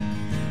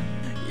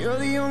You're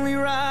the only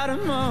right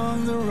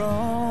among the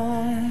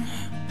wrong.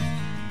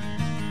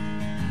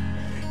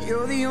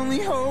 You're the only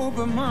hope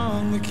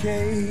among the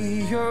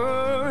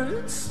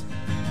chaos.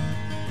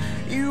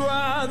 You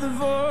are the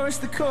voice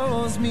that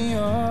calls me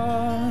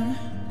on,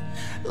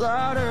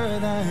 louder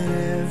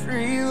than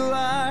every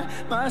lie,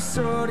 my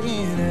sword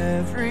in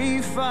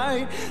every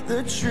fight.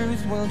 The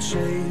truth will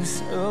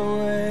chase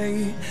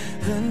away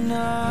the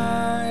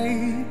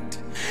night.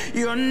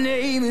 Your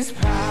name is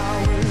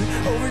power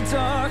over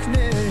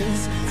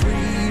darkness,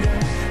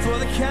 freedom for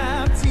the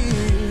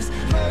captives,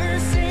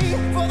 mercy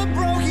for the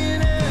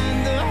broken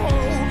and the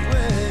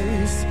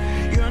hopeless.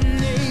 Your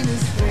name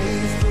is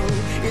faithful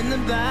in the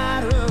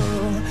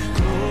battle,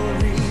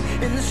 glory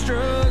in the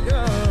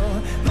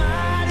struggle,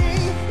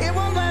 mighty, it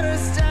won't let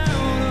us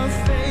down or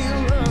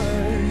fail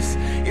us.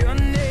 Your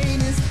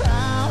name is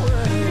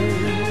power.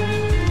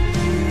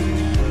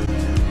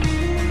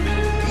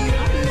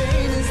 Your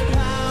name is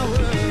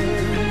power.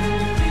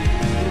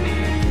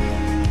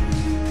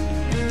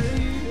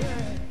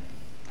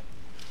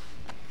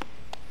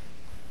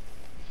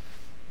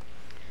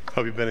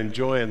 Hope you've been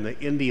enjoying the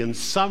Indian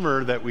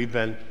summer that we've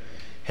been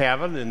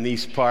having in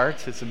these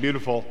parts. It's a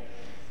beautiful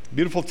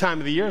time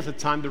of the year. It's a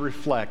time to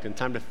reflect and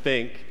time to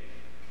think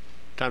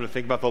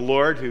about the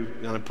Lord, who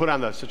put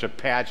on such a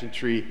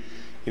pageantry,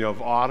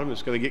 of autumn.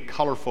 It's going to get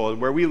colorful.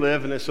 And where we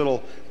live in this little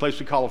place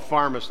we call a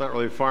farm, it's not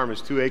really a farm.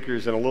 It's 2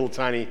 acres and a little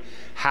tiny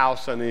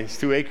house on these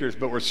 2 acres,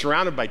 but we're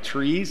surrounded by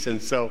trees, and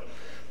so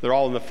they're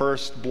all in the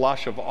first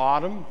blush of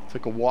autumn.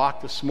 Took a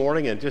walk this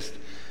morning, and just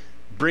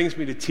brings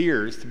me to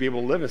tears to be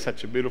able to live in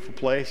such a beautiful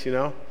place,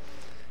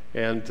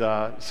 And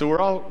so we're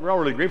all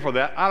really grateful for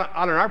that.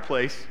 Out in our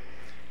place,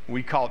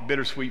 we call it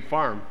Bittersweet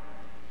Farm.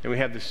 And we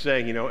have this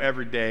saying,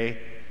 every day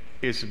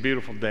is a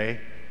beautiful day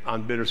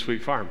on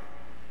Bittersweet Farm,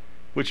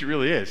 which it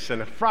really is.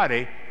 And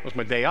Friday was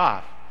my day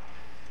off.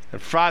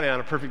 And Friday, on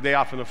a perfect day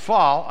off in the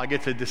fall, I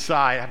get to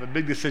decide, I have a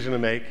big decision to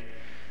make,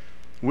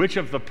 which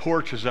of the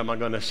porches am I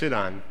going to sit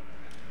on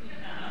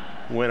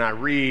when I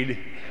read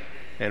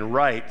and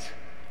write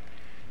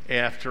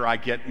after I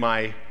get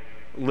my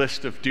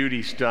list of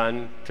duties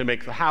done to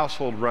make the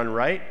household run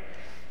right.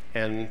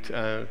 And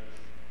I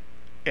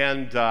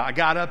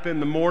got up in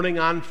the morning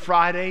on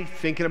Friday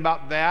thinking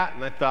about that,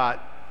 and I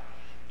thought,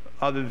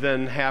 other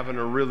than having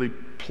a really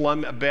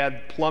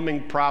bad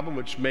plumbing problem,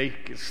 which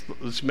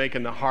is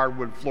making the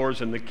hardwood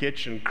floors in the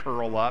kitchen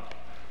curl up,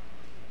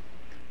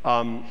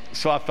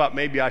 so I thought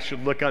maybe I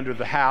should look under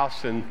the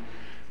house. And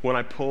when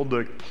I pulled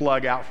the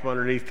plug out from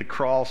underneath the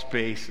crawl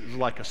space, it was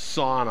like a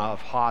sauna of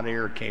hot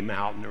air came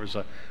out, and there was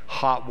a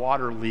hot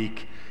water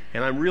leak.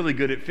 And I'm really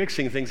good at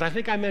fixing things. I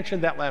think I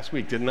mentioned that last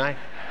week, didn't I?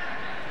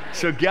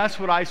 So guess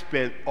what I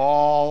spent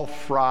all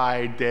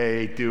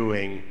Friday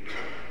doing?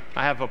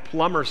 I have a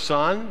plumber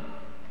son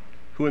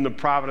who, in the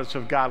providence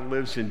of God,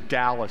 lives in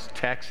Dallas,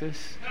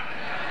 Texas.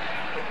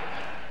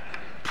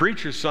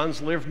 Preacher sons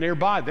live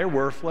nearby. They're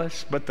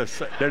worthless, but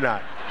they're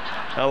not.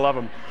 I love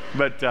them,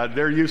 but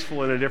they're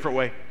useful in a different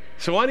way.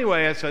 So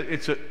anyway,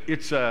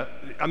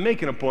 I'm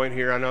making a point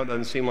here. I know it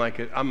doesn't seem like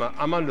it.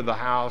 I'm under the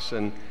house,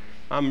 and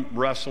I'm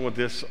wrestling with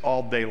this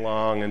all day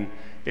long, and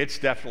it's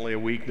definitely a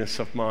weakness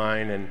of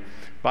mine. And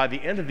by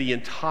the end of the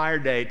entire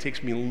day, it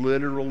takes me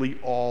literally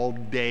all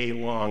day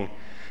long.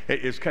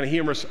 It's kind of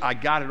humorous. I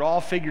got it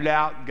all figured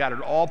out, got it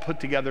all put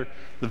together.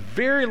 The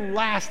very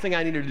last thing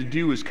I needed to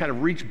do is kind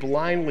of reach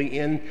blindly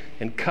in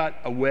and cut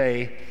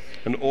away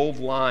an old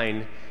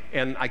line,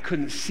 and I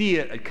couldn't see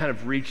it. I kind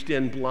of reached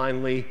in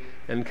blindly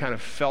and kind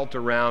of felt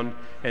around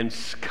and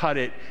cut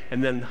it,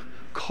 and then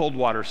cold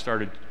water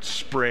started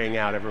spraying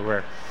out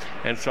everywhere.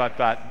 And so I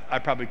thought, I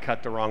probably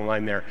cut the wrong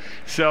line there.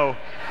 So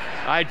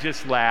I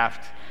just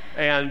laughed.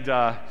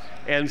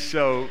 And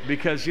so,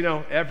 because,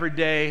 every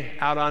day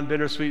out on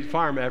Bittersweet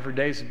Farm, every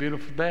day is a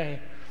beautiful day.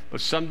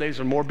 But some days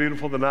are more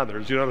beautiful than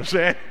others, you know what I'm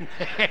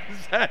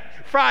saying?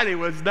 Friday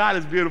was not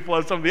as beautiful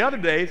as some of the other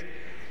days.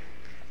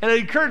 And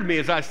it occurred to me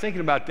as I was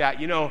thinking about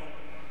that,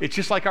 it's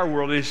just like our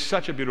world. It is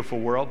such a beautiful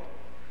world.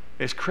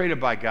 It's created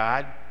by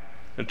God.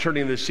 And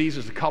turning the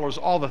seasons, the colors,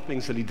 all the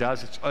things that he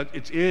does.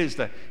 It is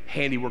the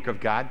handiwork of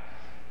God.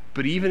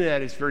 But even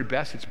at its very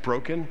best, it's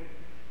broken.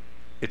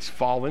 It's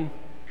fallen.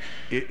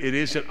 It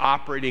isn't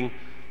operating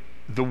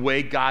the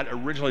way God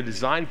originally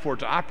designed for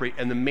it to operate.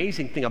 And the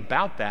amazing thing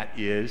about that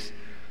is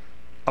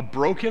a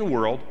broken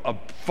world, a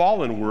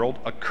fallen world,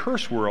 a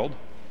cursed world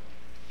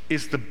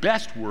is the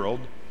best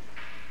world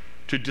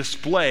to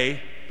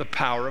display the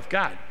power of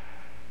God.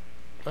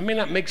 That may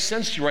not make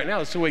sense to you right now.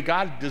 That's the way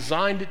God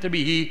designed it to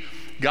be.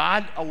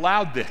 God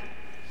allowed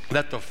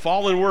that the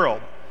fallen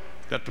world,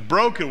 that the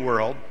broken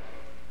world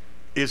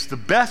is the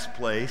best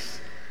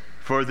place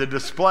for the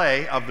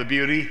display of the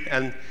beauty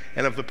and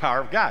of the power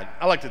of God.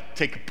 I like to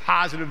take a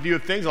positive view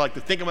of things. I like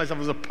to think of myself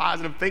as a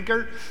positive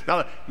thinker.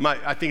 Now,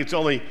 I think it's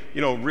only,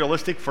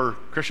 realistic for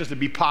Christians to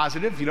be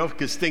positive,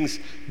 because things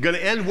are going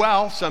to end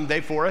well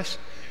someday for us.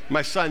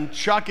 My son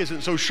Chuck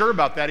isn't so sure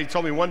about that. He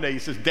told me one day, he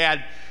says,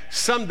 "Dad,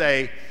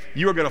 someday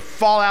you are going to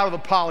fall out of the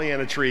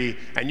Pollyanna tree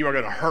and you are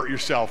going to hurt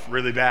yourself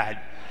really bad."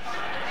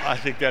 I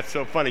think that's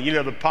so funny. You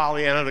know, the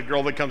Pollyanna, the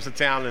girl that comes to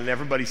town and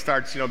everybody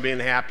starts, being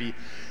happy,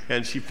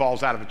 and she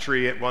falls out of a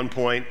tree at one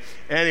point.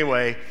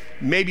 Anyway,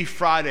 maybe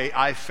Friday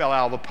I fell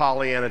out of the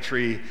Pollyanna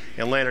tree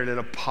and landed in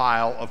a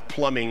pile of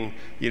plumbing,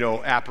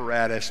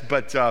 apparatus,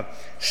 but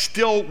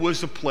still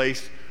was a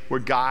place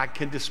where God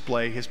can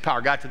display his power.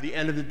 Got to the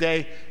end of the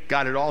day,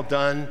 got it all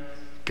done,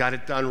 got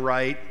it done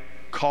right,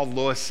 called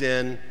Lois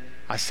in.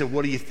 I said,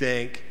 what do you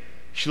think?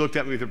 She looked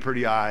at me with her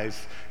pretty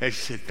eyes, and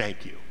she said,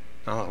 thank you.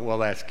 Oh, well,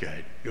 that's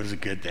good. It was a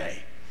good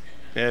day.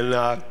 And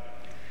how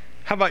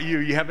about you?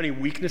 You have any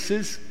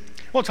weaknesses?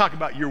 We'll talk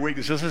about your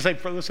weaknesses.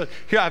 Listen,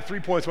 here I have 3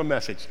 points of my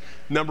message.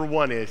 Number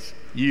one is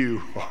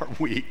you are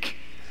weak.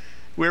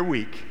 We're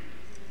weak.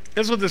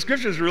 That's what the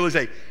scriptures really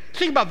say.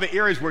 Think about the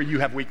areas where you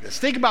have weakness.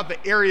 Think about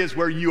the areas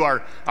where you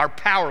are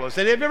powerless.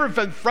 And have you ever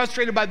been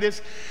frustrated by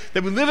this?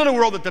 That we live in a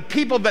world that the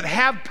people that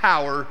have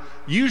power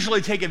usually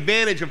take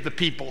advantage of the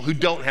people who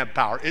don't have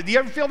power. Do you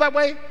ever feel that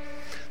way?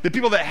 The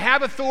people that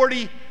have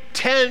authority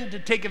tend to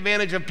take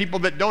advantage of people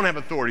that don't have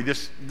authority.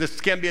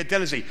 This can be a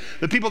tendency.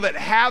 The people that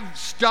have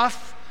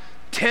stuff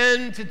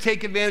tend to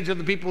take advantage of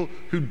the people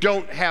who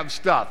don't have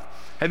stuff.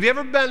 Have you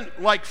ever been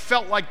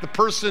felt like the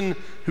person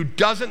who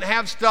doesn't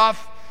have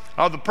stuff,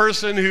 or the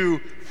person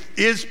who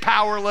is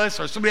powerless,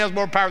 or somebody has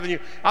more power than you?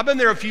 I've been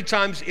there a few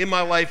times in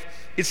my life.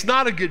 It's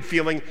not a good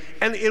feeling.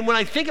 And when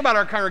I think about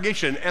our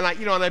congregation, and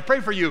I pray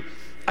for you,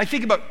 I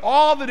think about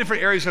all the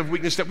different areas of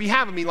weakness that we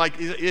have. I mean,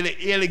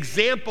 an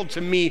example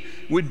to me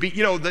would be,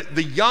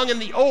 the young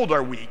and the old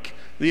are weak.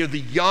 The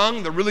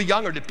young, the really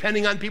young, are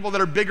depending on people that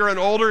are bigger and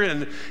older.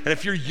 And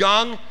if you're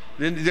young,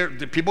 then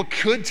people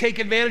could take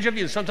advantage of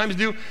you, and sometimes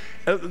do.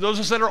 Those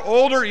of us that are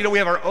older, we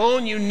have our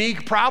own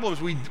unique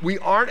problems. We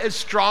aren't as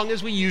strong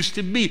as we used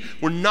to be.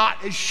 We're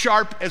not as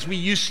sharp as we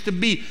used to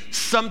be.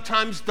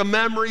 Sometimes the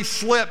memory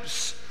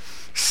slips.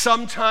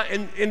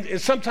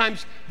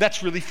 Sometimes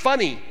that's really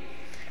funny.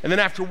 And then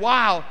after a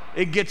while,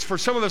 it gets, for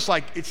some of us,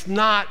 it's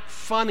not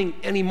funny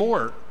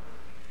anymore.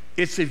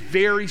 It's a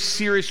very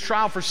serious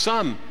trial for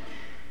some.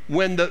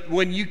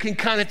 When you can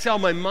kind of tell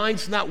my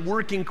mind's not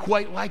working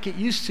quite like it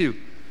used to,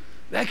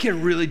 that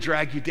can really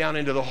drag you down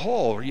into the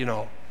hole,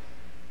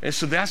 And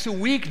so that's a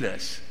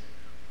weakness.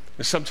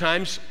 And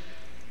sometimes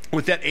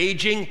with that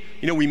aging,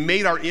 we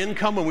made our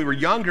income when we were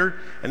younger,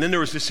 and then there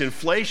was this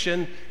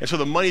inflation, and so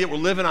the money that we're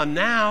living on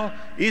now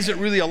isn't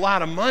really a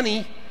lot of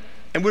money.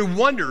 And we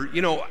wonder,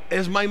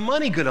 is my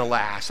money going to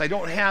last? I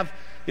don't have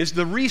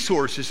the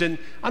resources. And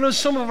I know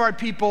some of our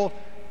people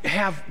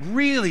have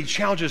really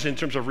challenges in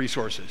terms of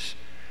resources.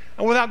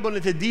 And without going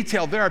into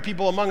detail, there are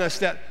people among us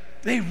that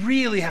they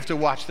really have to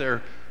watch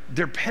their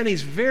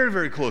pennies very,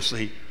 very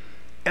closely.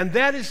 And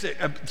that is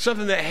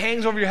something that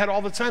hangs over your head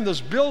all the time.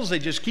 Those bills, they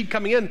just keep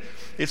coming in.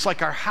 It's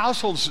like our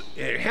household's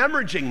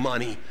hemorrhaging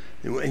money.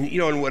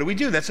 And what do we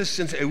do? We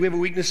have a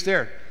weakness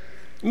there.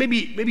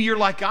 Maybe you're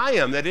like I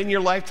am, that in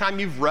your lifetime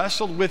you've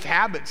wrestled with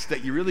habits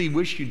that you really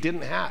wish you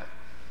didn't have.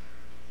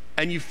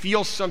 And you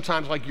feel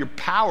sometimes like you're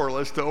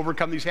powerless to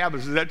overcome these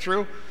habits. Is that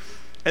true?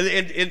 And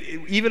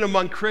even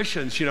among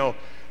Christians,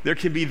 there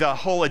can be the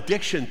whole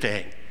addiction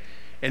thing.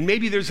 And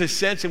maybe there's a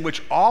sense in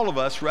which all of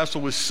us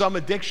wrestle with some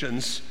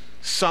addictions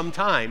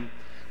sometime.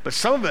 But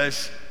some of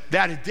us,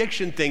 that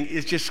addiction thing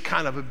is just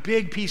kind of a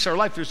big piece of our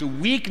life. There's a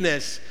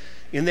weakness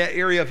in that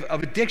area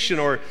of addiction.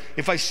 Or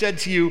if I said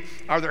to you,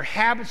 are there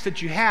habits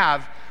that you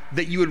have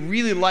that you would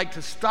really like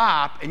to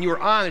stop? And you were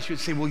honest, you would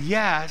say, well,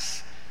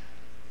 yes.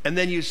 And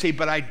then you'd say,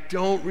 but I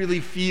don't really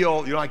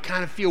feel, I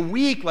kind of feel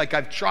weak, like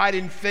I've tried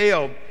and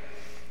failed.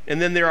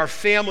 And then there are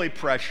family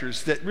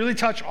pressures that really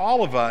touch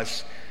all of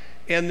us.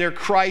 And they're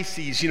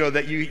crises,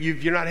 that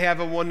you're not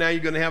having one now,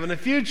 you're going to have in the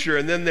future.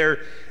 And then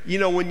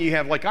when you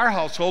have, our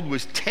household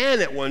was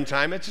 10 at one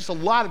time, it's just a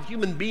lot of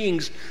human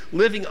beings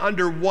living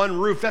under one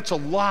roof. That's a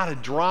lot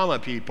of drama,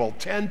 people.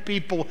 10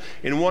 people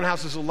in one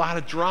house is a lot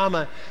of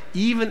drama,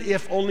 even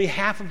if only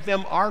half of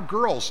them are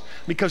girls.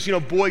 Because,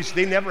 boys,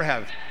 they never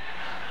have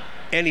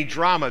any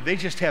drama. They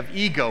just have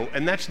ego,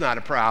 and that's not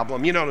a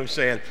problem. You know what I'm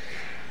saying?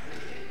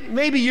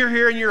 Maybe you're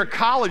here and you're a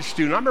college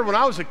student. I remember when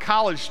I was a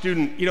college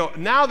student,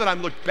 now that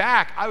I'm looked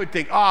back, I would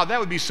think, oh, that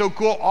would be so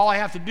cool. All I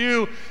have to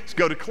do is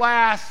go to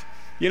class,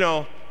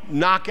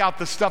 knock out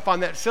the stuff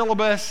on that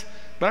syllabus.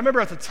 But I remember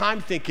at the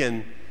time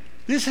thinking,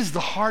 this is the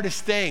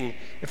hardest thing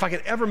if I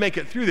could ever make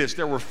it through this.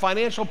 There were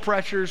financial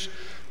pressures.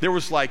 There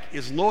was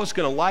is Lois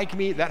going to like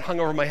me? That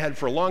hung over my head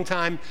for a long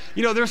time.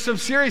 There's some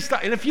serious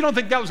stuff. And if you don't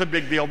think that was a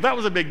big deal, that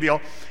was a big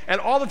deal. And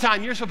all the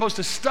time you're supposed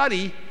to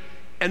study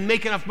and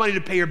make enough money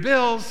to pay your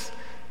bills.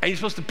 And you're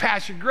supposed to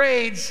pass your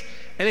grades,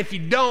 and if you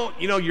don't,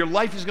 your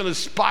life is going to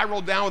spiral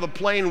down with a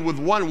plane with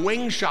one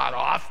wing shot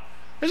off.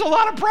 There's a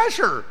lot of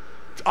pressure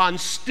on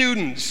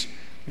students.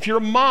 If you're a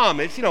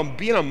mom, it's,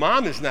 being a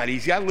mom is not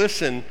easy. I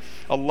listen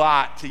a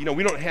lot to,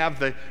 we don't have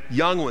the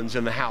young ones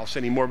in the house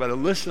anymore, but I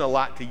listen a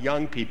lot to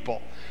young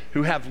people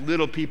who have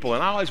little people,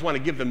 and I always want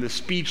to give them this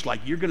speech like,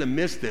 you're going to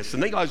miss this.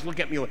 And they always look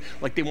at me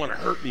like they want to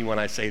hurt me when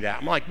I say that.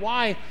 I'm like,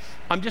 why?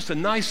 I'm just a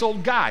nice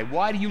old guy.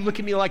 Why do you look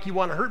at me like you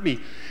want to hurt me?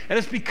 And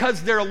it's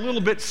because they're a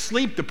little bit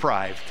sleep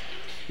deprived.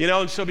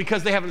 And so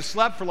because they haven't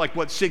slept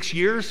for 6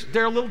 years,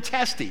 they're a little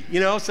testy,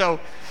 so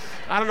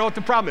I don't know what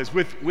the problem is.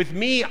 With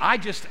me, I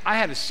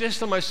had a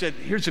system. I said,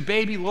 here's a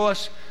baby,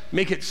 Lois,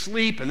 make it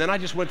sleep. And then I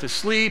just went to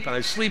sleep, and I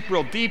sleep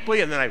real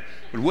deeply, and then I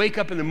would wake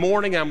up in the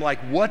morning, and I'm like,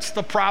 what's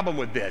the problem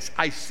with this?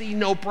 I see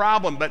no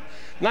problem. But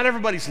not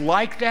everybody's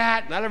like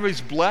that. Not everybody's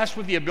blessed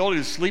with the ability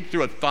to sleep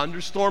through a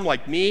thunderstorm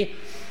like me.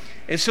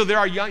 And so there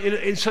are young,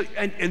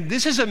 and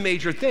this is a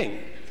major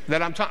thing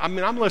that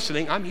I'm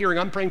listening, I'm hearing,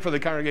 I'm praying for the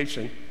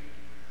congregation.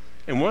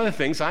 And one of the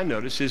things I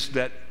notice is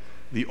that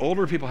the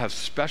older people have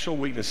special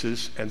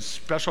weaknesses and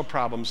special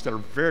problems that are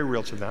very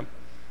real to them.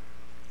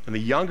 And the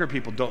younger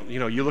people don't,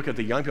 you look at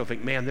the young people and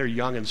think, man, they're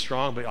young and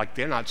strong, but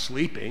they're not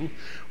sleeping,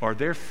 or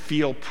they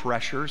feel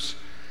pressures.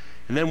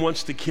 And then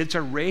once the kids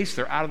are raised,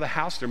 they're out of the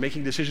house, they're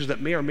making decisions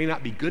that may or may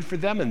not be good for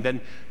them, and then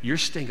you're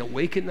staying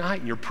awake at night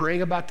and you're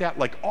praying about that.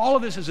 All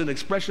of this is an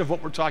expression of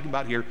what we're talking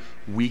about here,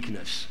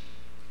 weakness.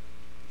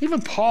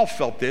 Even Paul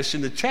felt this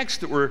in the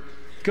text that we're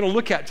going to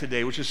look at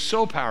today, which is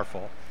so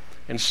powerful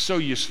and so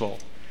useful.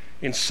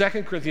 In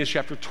 2 Corinthians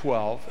chapter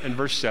 12 and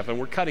verse 7,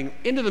 we're cutting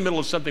into the middle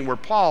of something where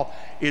Paul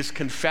is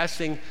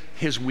confessing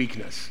his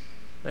weakness.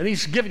 And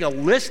he's giving a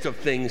list of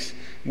things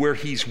where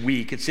he's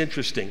weak. It's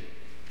interesting.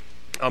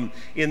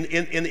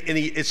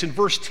 It's in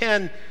verse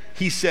 10,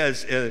 he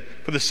says,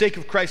 for the sake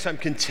of Christ, I'm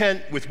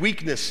content with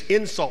weakness,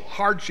 insult,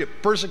 hardship,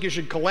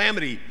 persecution,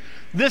 calamity.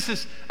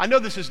 I know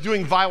this is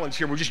doing violence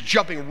here. We're just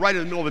jumping right in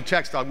the middle of the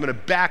text. I'm going to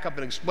back up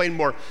and explain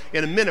more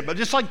in a minute. But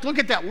just look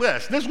at that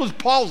list. This was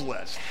Paul's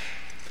list.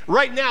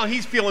 Right now,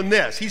 he's feeling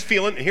this.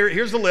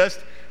 Here's the list: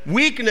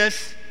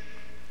 weakness,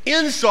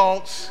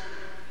 insults,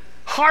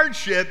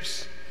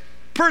 hardships,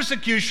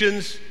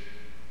 persecutions,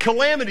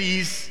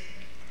 calamities.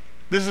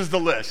 This is the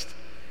list.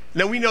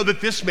 Now, we know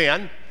that this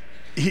man,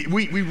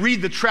 we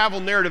read the travel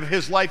narrative of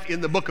his life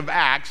in the book of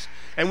Acts,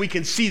 and we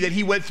can see that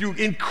he went through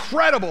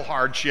incredible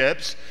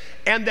hardships,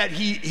 and that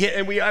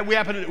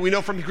we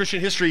know from Christian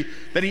history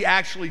that he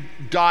actually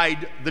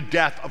died the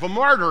death of a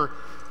martyr.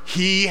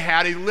 He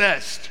had a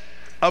list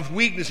of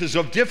weaknesses,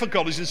 of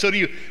difficulties. And so do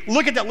you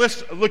look at that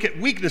list, look at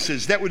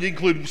weaknesses. That would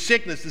include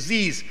sickness,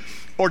 disease,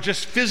 or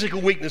just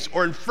physical weakness,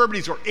 or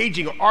infirmities, or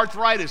aging, or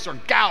arthritis, or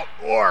gout,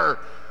 or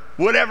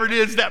whatever it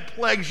is that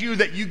plagues you,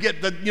 that you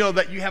get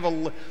that you have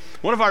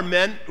one of our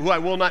men, who I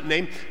will not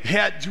name,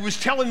 was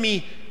telling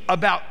me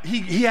about,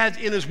 he has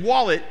in his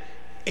wallet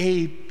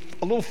a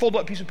little folded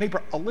up piece of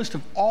paper, a list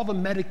of all the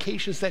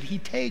medications that he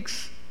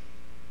takes.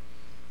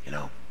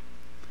 I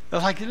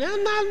was like, not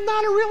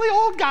a really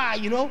old guy,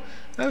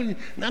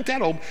 not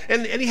that old.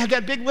 And he had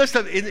that big list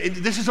of, and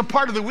this is a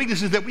part of the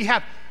weaknesses that we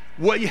have,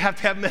 what you have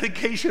to have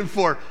medication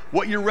for,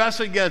 what you're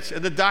wrestling against,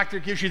 and the doctor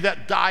gives you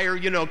that dire,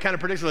 kind of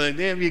prediction. Like,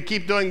 if you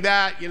keep doing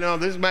that,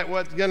 this is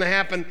what's going to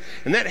happen.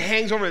 And that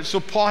hangs over it. So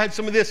Paul had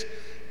some of this.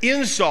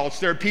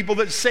 Insults. There are people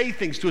that say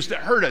things to us that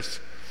hurt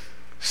us.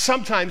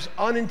 Sometimes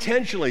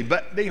unintentionally,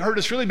 but they hurt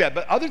us really bad.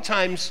 But other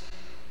times,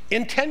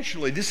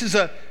 intentionally. This is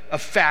a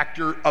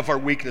factor of our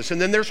weakness.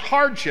 And then there's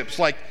hardships,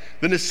 like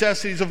the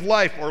necessities of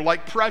life, or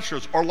like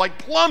pressures, or like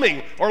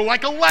plumbing, or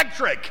like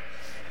electric.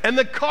 And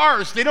the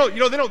cars, they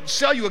don't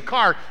sell you a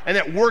car and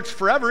it works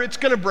forever. It's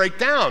going to break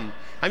down.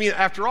 I mean,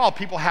 after all,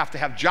 people have to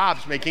have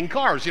jobs making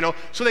cars,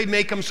 so they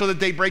make them so that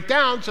they break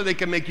down so they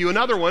can make you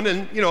another one,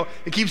 and,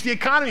 it keeps the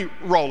economy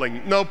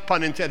rolling. No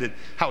pun intended.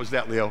 How is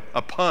that, Leo?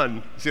 A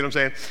pun. See what I'm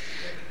saying?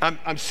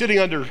 I'm sitting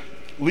under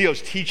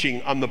Leo's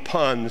teaching on the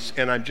puns,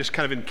 and I'm just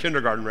kind of in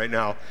kindergarten right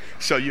now,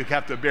 so you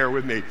have to bear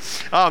with me.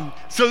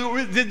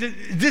 So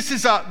this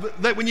is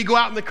that when you go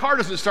out and the car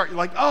doesn't start, you're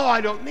like, oh,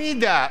 I don't need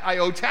that. I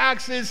owe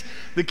taxes.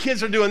 The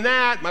kids are doing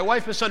that. My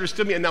wife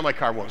misunderstood me, and now my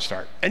car won't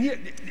start. And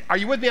are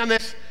you with me on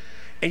this?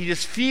 And you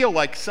just feel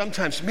like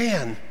sometimes,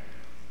 man,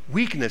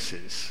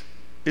 weaknesses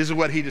is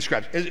what he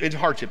describes. It's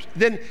hardships.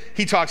 Then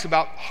he talks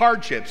about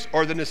hardships,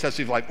 or the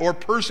necessity of life, or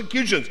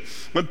persecutions,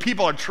 when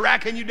people are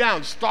tracking you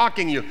down,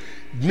 stalking you.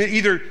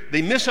 Either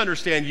they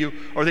misunderstand you,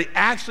 or they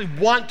actually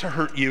want to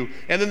hurt you.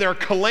 And then there are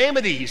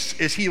calamities,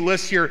 as he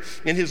lists here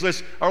in his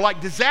list, are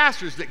like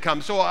disasters that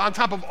come. So on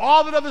top of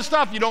all that other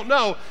stuff, you don't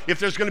know if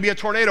there's going to be a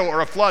tornado,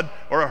 or a flood,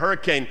 or a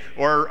hurricane,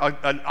 or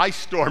an ice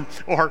storm,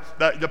 or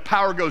the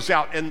power goes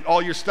out and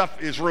all your stuff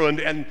is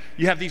ruined, and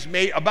you have these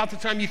about the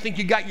time you think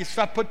you got your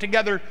stuff put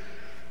together,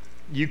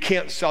 you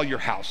can't sell your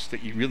house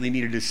that you really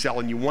needed to sell,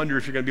 and you wonder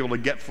if you're going to be able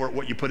to get for it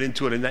what you put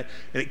into it, and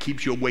it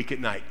keeps you awake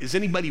at night. Is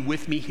anybody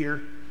with me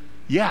here?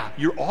 Yeah,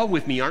 you're all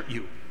with me, aren't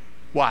you?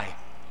 Why?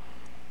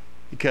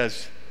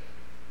 Because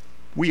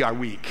we are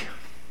weak.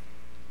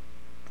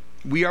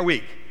 We are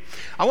weak.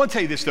 I want to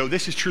tell you this, though.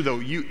 This is true, though.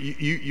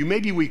 You may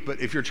be weak, but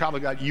if you're a child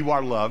of God, you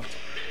are loved.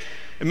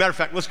 As a matter of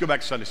fact, let's go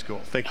back to Sunday school.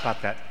 Think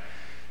about that.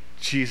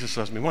 Jesus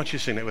loves me. Why don't you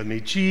sing that with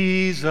me?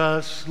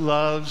 Jesus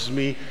loves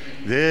me,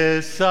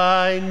 this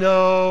I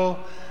know,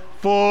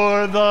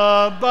 for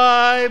the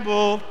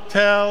Bible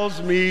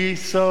tells me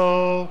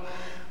so.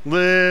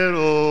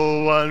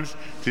 Little ones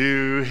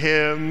to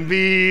him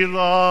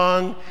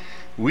belong.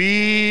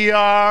 We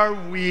are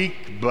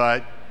weak,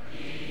 but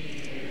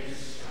he is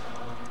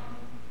strong.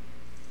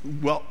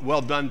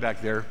 Well done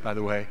back there, by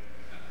the way,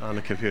 on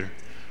the computer.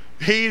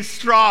 He's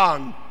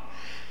strong.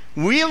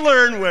 We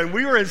learned when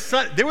we were in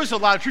there was a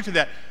lot of truth to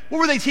that. What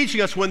were they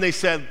teaching us when they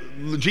said,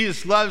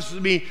 Jesus loves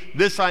me,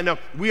 this I know,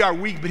 we are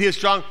weak, but he is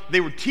strong?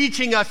 They were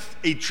teaching us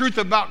a truth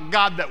about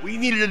God that we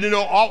needed to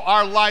know all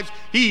our lives.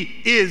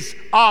 He is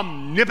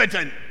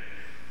omnipotent.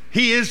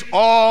 He is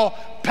all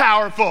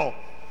powerful.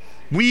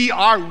 We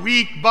are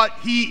weak, but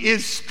he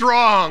is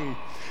strong.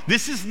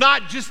 This is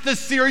not just a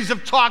series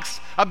of talks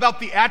about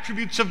the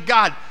attributes of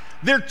God.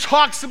 They're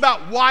talks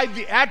about why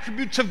the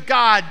attributes of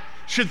God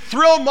should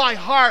thrill my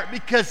heart,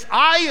 because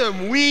I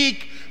am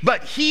weak,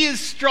 but he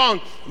is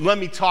strong. Let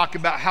me talk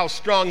about how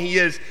strong he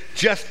is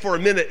just for a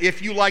minute.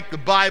 If you like the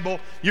Bible,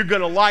 you're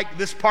going to like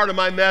this part of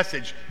my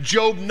message.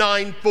 Job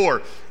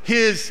 9:4.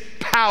 His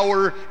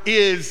power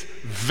is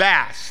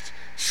vast.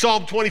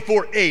 Psalm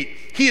 24:8.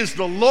 He is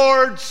the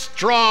Lord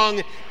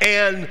strong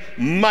and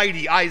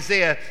mighty.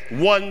 Isaiah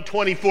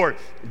 1:24.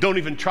 Don't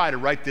even try to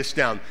write this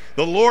down.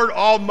 The Lord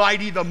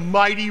Almighty, the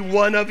mighty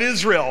one of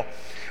Israel.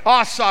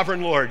 Ah,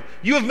 sovereign Lord,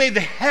 you have made the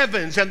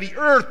heavens and the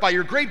earth by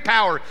your great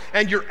power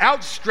and your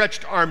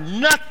outstretched arm.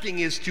 Nothing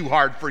is too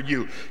hard for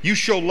you. You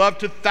show love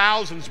to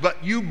thousands,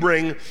 but you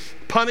bring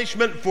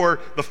punishment for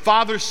the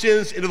father's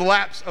sins into the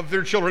laps of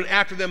their children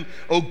after them.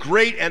 O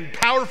great and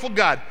powerful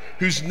God,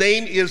 whose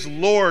name is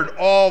Lord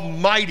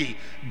Almighty.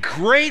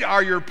 Great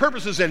are your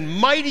purposes and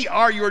mighty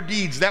are your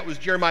deeds. That was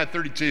Jeremiah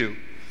 32.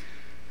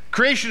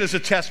 Creation is a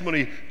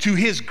testimony to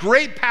his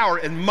great power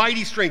and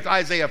mighty strength,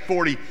 Isaiah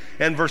 40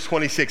 and verse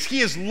 26.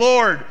 He is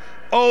Lord,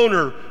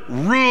 owner,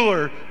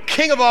 ruler,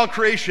 king of all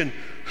creation.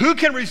 Who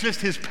can resist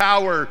his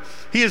power?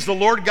 He is the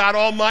Lord God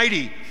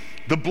Almighty,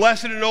 the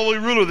blessed and holy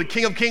ruler, the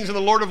King of kings and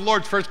the Lord of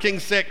lords, 1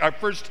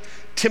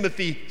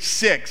 Timothy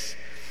 6.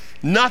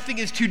 Nothing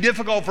is too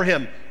difficult for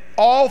him.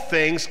 All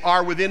things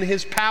are within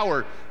his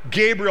power.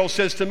 Gabriel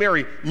says to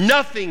Mary,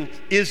 nothing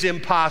is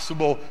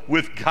impossible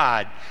with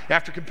God.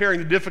 After comparing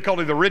the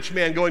difficulty of the rich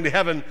man going to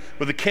heaven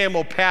with a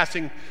camel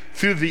passing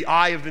through the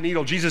eye of the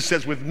needle, Jesus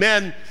says, with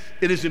men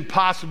it is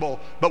impossible,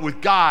 but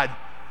with God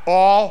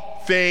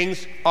all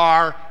things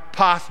are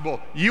possible.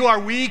 You are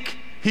weak,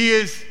 he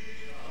is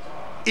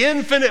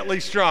infinitely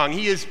strong.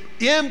 He is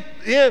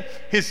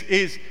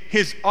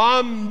his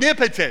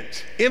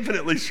omnipotent,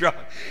 infinitely strong.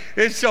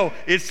 And so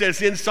it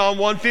says in Psalm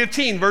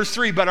 115, verse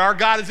 3, but our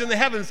God is in the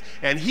heavens,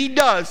 and he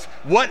does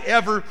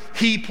whatever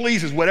he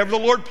pleases. Whatever the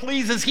Lord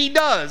pleases, he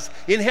does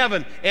in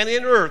heaven and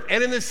in earth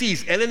and in the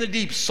seas and in the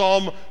deep.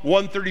 Psalm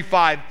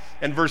 135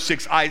 and verse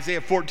 6.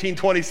 Isaiah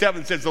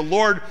 14:27 says, the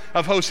Lord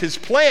of hosts has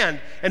planned,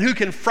 and who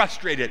can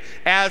frustrate it?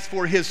 As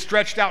for his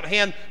stretched out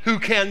hand, who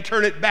can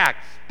turn it back?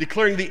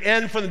 Declaring the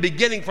end from the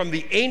beginning, from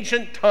the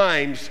ancient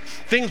times,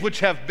 things which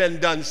have been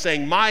done,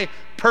 saying, my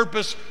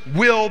purpose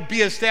will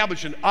be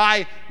established, and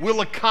I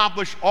will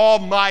accomplish all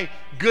my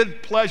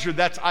good pleasure.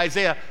 That's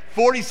Isaiah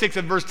 46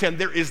 and verse 10.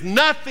 There is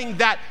nothing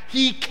that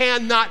he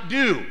cannot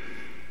do.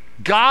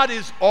 God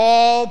is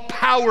all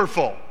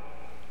powerful.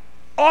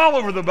 All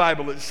over the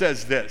Bible it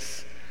says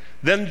this.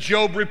 Then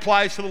Job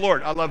replies to the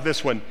Lord. I love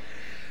this one.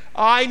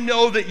 I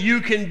know that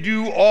you can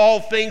do all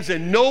things,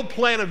 and no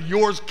plan of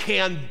yours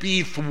can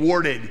be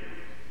thwarted.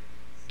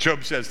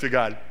 Job says to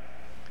God.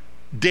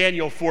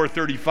 Daniel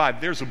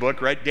 4:35, there's a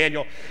book, right?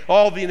 Daniel,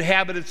 all the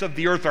inhabitants of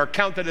the earth are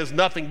counted as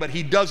nothing, but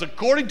he does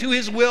according to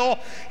his will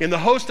in the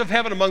host of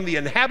heaven among the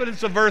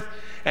inhabitants of earth,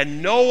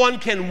 and no one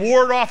can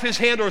ward off his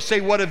hand or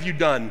say, what have you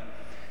done?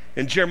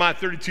 In Jeremiah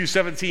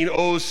 32:17,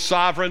 O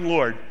sovereign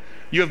Lord,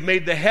 you have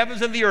made the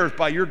heavens and the earth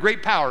by your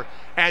great power,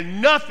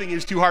 and nothing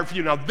is too hard for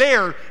you. Now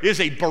there is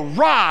a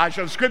barrage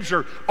of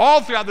scripture all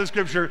throughout the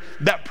scripture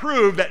that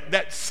prove,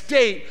 that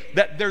state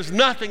that there's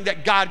nothing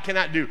that God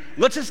cannot do.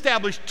 Let's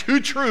establish two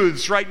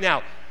truths right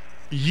now.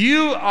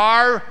 You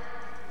are,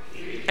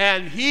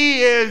 and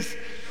he is.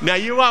 Now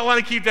you might want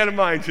to keep that in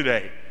mind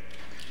today.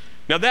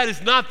 Now that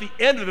is not the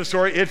end of the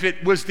story. If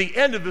it was the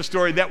end of the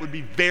story, that would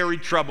be very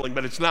troubling,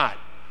 but it's not.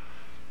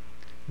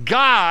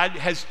 God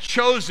has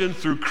chosen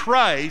through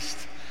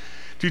Christ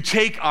to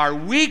take our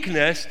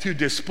weakness to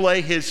display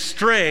his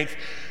strength.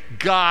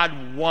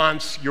 God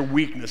wants your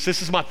weakness.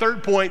 This is my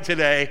third point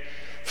today.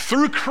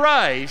 Through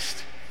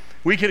Christ,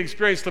 we can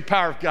experience the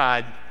power of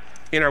God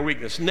in our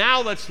weakness.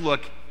 Now let's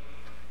look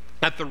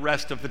at the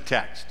rest of the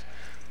text.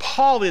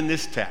 Paul, in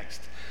this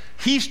text,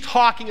 he's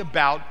talking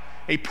about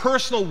a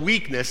personal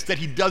weakness that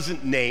he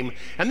doesn't name.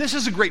 And this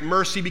is a great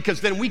mercy,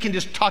 because then we can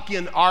just tuck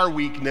in our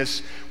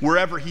weakness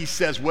wherever he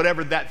says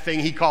whatever that thing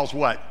he calls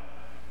what? Do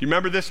you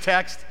remember this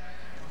text?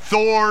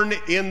 Thorn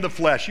in the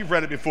flesh. You've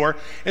read it before.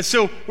 And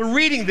so we're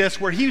reading this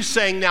where he's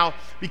saying now,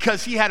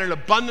 because he had an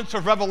abundance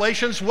of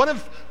revelations, one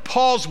of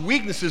Paul's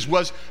weaknesses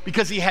was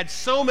because he had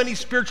so many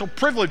spiritual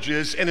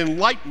privileges and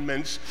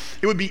enlightenments,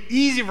 it would be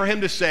easy for him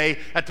to say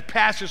at the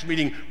pastor's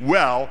meeting,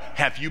 well,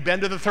 have you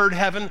been to the third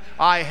heaven?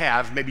 I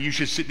have. Maybe you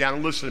should sit down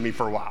and listen to me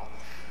for a while.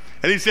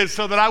 And he says,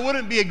 so that I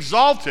wouldn't be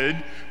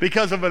exalted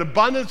because of an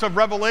abundance of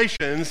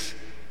revelations,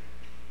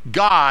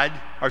 God,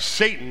 or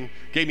Satan,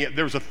 gave me,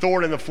 there was a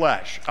thorn in the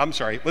flesh. I'm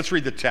sorry, let's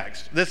read the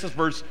text. This is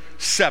verse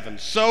 7.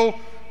 So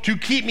to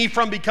keep me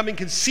from becoming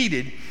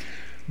conceited,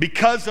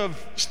 because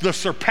of the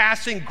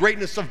surpassing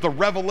greatness of the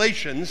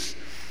revelations,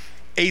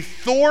 a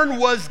thorn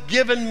was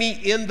given me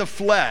in the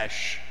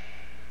flesh.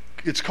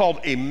 It's called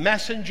a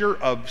messenger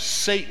of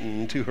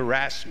Satan to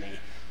harass me,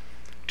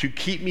 to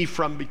keep me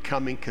from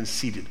becoming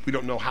conceited. We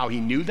don't know how he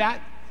knew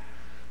that,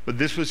 but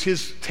this was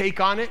his take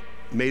on it,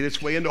 made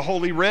its way into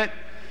Holy Writ.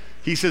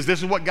 He says this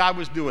is what God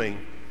was doing,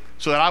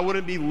 so that I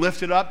wouldn't be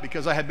lifted up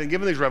because I had been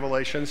given these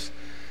revelations.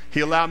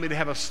 He allowed me to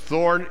have a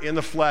thorn in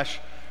the flesh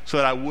so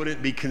that I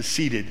wouldn't be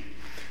conceited.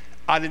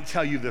 I didn't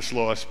tell you this,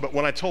 Lois, but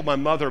when I told my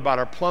mother about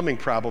our plumbing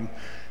problem,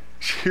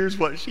 here's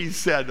what she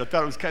said. I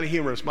thought it was kind of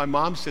humorous. My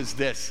mom says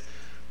this: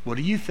 what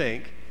do you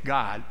think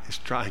God is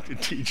trying to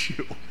teach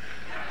you?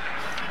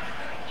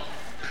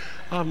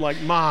 I'm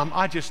like, Mom,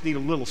 I just need a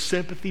little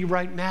sympathy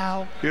right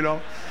now, you know?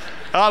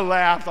 I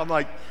laughed. I'm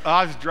like,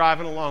 I was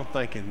driving along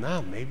thinking,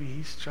 no, maybe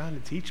he's trying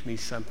to teach me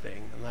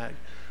something. I'm like,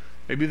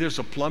 maybe there's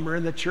a plumber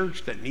in the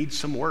church that needs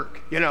some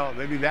work. You know,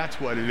 maybe that's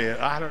what it is.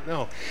 I don't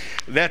know.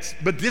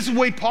 But this is the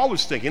way Paul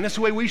was thinking. That's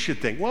the way we should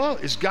think. Well,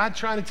 is God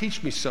trying to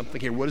teach me something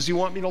here? What does he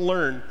want me to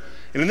learn?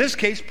 And in this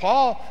case,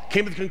 Paul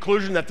came to the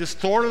conclusion that this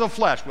thorn of the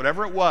flesh,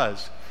 whatever it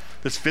was,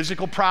 this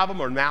physical problem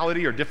or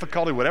malady or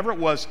difficulty, whatever it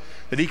was,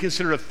 that he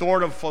considered a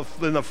thorn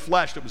in the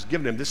flesh that was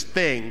given him, this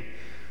thing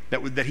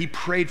that he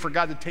prayed for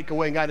God to take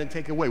away and God didn't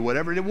take away,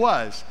 whatever it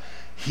was,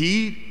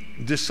 he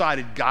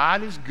decided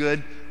God is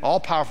good,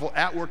 all-powerful,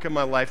 at work in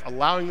my life,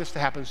 allowing this to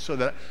happen so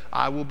that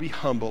I will be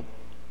humbled.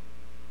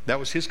 That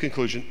was his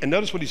conclusion. And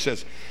notice what he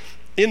says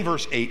in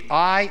verse 8.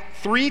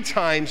 3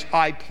 times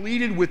I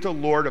pleaded with the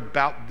Lord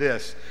about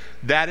this,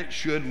 that it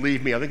should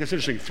leave me. I think that's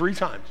interesting. 3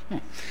 times.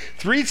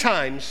 3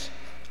 times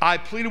I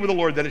pleaded with the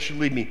Lord that it should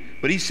leave me.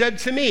 But he said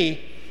to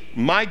me,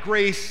 my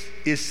grace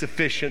is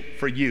sufficient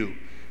for you.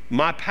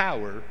 My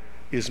power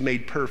is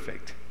made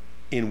perfect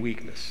in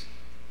weakness.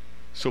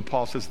 So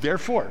Paul says,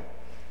 therefore,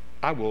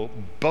 I will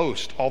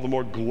boast all the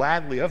more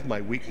gladly of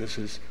my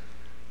weaknesses,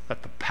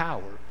 that the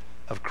power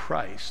of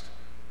Christ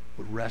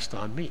would rest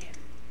on me.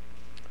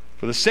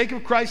 For the sake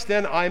of Christ,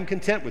 then, I am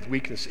content with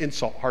weakness,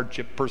 insult,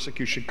 hardship,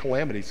 persecution,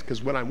 calamities,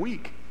 because when I'm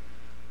weak,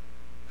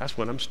 that's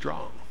when I'm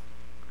strong.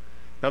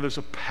 Now, there's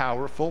a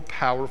powerful,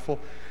 powerful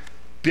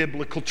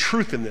biblical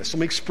truth in this.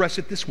 Let me express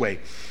it this way.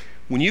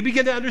 When you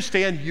begin to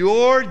understand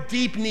your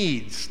deep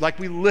needs, like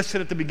we listed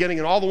at the beginning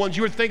and all the ones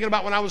you were thinking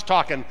about when I was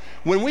talking,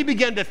 when we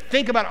begin to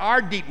think about our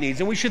deep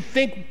needs, and we should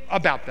think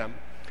about them,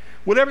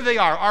 whatever they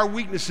are, our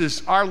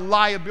weaknesses, our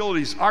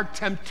liabilities, our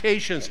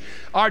temptations,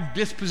 our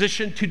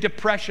disposition to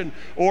depression,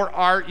 or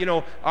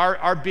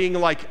our being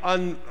like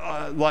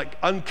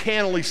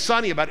uncannily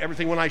sunny about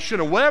everything when I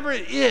shouldn't, whatever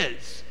it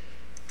is,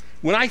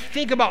 when I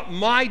think about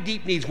my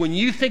deep needs, when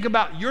you think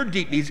about your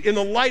deep needs in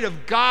the light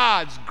of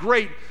God's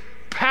great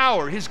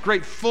power, his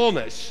great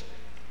fullness,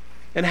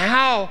 and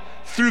how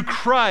through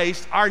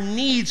Christ our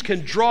needs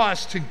can draw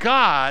us to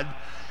God,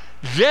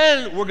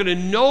 then we're going to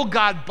know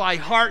God by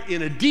heart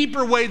in a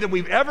deeper way than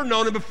we've ever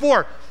known him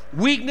before.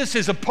 Weakness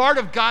is a part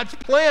of God's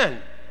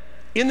plan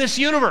in this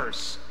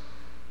universe.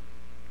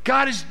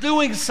 God is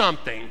doing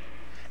something,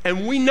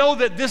 and we know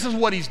that this is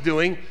what he's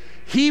doing.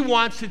 He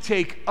wants to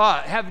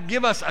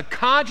give us a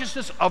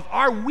consciousness of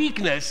our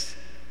weakness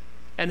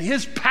and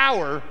his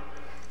power,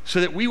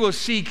 so that we will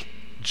seek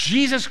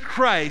Jesus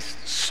Christ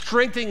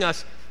strengthening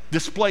us,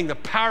 displaying the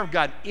power of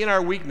God in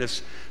our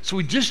weakness. So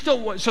we just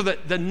don't want, so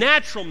that the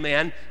natural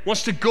man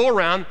wants to go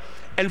around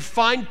and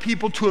find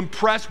people to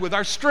impress with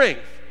our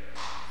strength.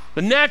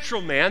 The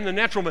natural man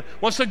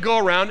wants to go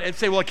around and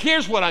say, well,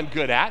 here's what I'm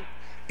good at.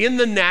 In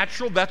the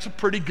natural, that's a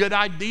pretty good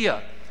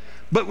idea.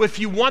 But if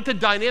you want the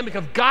dynamic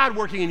of God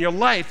working in your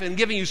life and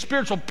giving you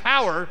spiritual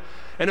power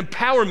and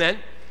empowerment,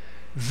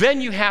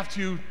 then you have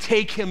to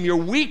take him your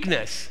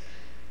weakness,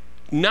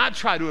 not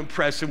try to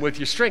impress him with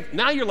your strength.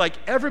 Now you're like,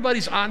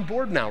 everybody's on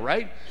board now,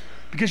 right?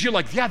 Because you're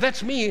like, yeah,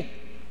 that's me.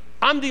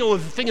 I'm dealing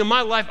with a thing in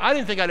my life I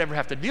didn't think I'd ever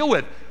have to deal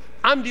with.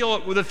 I'm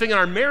dealing with a thing in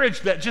our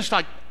marriage that just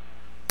like,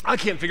 I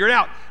can't figure it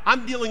out.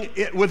 I'm dealing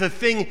with a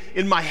thing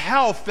in my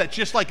health that's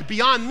just like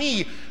beyond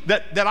me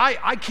that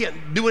I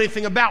can't do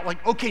anything about.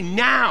 Like, okay,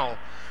 now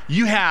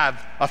you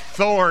have a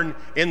thorn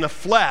in the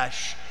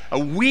flesh, a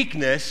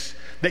weakness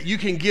that you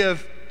can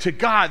give to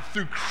God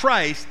through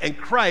Christ, and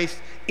Christ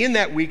in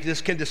that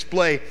weakness can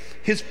display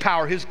his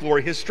power, his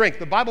glory, his strength.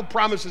 The Bible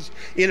promises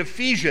in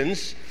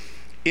Ephesians,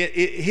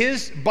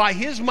 by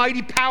his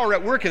mighty power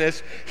at work in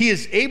us, he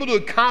is able to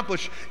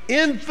accomplish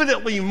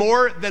infinitely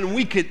more than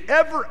we could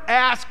ever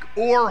ask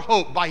or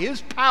hope. By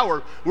his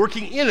power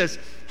working in us,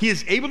 he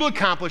is able to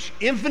accomplish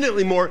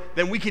infinitely more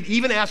than we could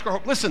even ask or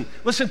hope.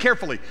 Listen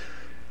carefully.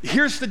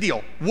 Here's the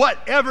deal.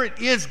 Whatever it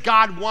is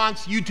God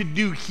wants you to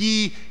do,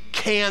 he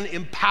can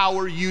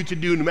empower you to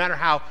do, no matter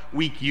how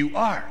weak you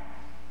are.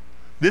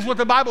 This is what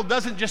the Bible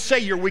doesn't just say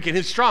you're weak and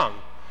he's strong.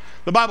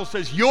 The Bible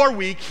says you're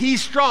weak,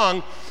 he's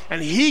strong,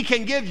 and he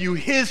can give you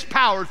his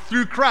power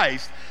through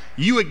Christ.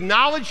 You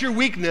acknowledge your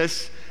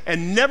weakness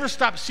and never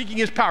stop seeking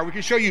his power. We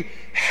can show you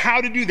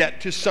how to do that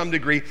to some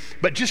degree,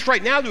 but just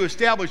right now to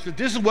establish that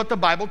this is what the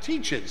Bible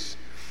teaches.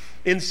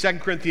 in 2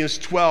 Corinthians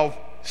 12,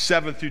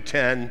 7 through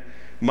 10.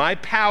 My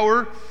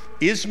power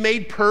is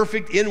made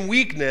perfect in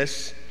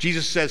weakness,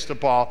 Jesus says to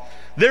Paul.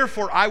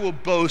 Therefore, I will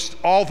boast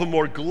all the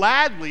more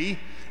gladly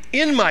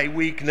in my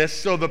weakness,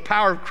 so the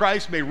power of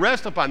Christ may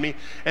rest upon me.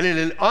 And in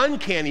an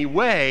uncanny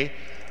way,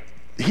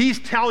 he's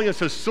telling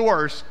us a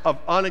source of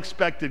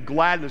unexpected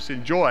gladness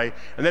and joy,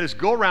 and that is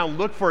go around,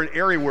 look for an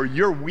area where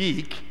you're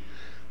weak,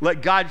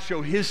 let God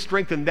show his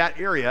strength in that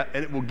area,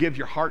 and it will give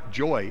your heart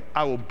joy.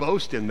 I will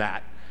boast in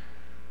that.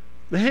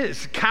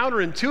 It's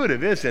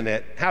counterintuitive, isn't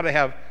it, how to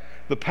have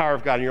the power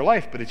of God in your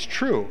life, but it's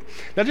true.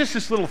 Now, just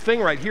this little thing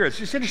right here, it's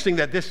just interesting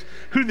that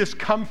who did this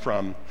come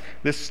from,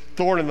 this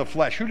thorn in the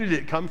flesh? Who did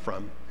it come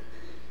from?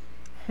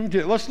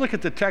 Let's look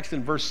at the text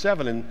in verse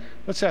 7 and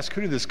let's ask,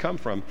 who did this come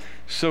from?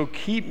 So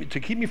to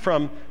keep me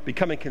from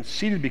becoming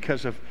conceited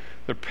because of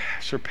the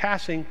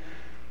surpassing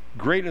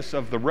greatness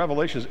of the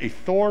revelations, a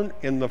thorn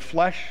in the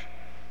flesh,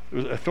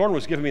 a thorn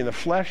was given me in the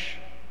flesh,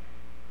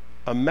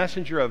 a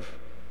messenger of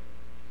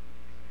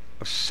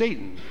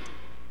Satan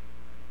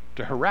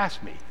to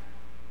harass me,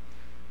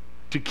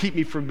 to keep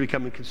me from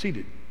becoming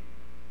conceited.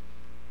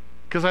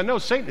 Because I know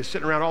Satan is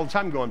sitting around all the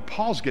time going,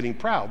 Paul's getting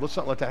proud. Let's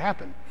not let that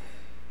happen.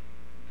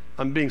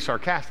 I'm being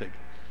sarcastic.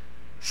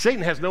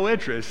 Satan has no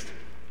interest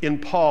in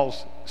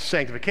Paul's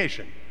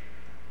sanctification.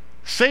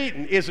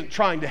 Satan isn't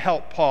trying to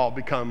help Paul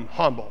become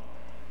humble.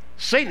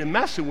 Satan is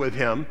messing with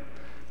him,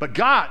 but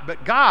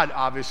God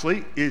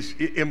obviously is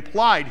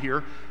implied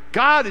here.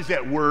 God is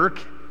at work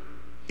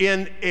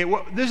in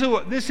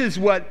this is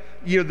what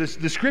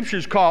the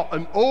scriptures call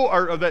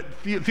that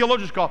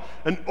theologians call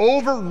an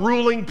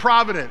overruling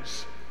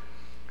providence.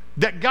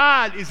 That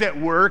God is at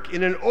work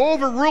in an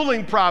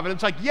overruling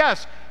providence. Like,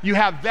 yes, you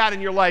have that in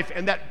your life,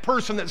 and that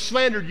person that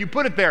slandered you,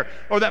 put it there,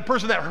 or that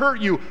person that hurt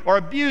you, or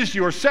abused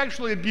you, or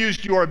sexually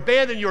abused you, or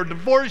abandoned you, or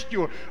divorced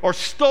you, or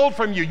stole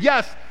from you.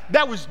 Yes,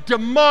 that was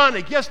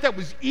demonic. Yes, that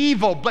was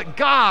evil. But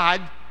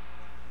God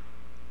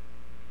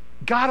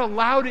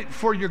allowed it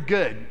for your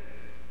good.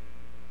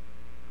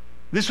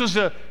 This was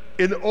an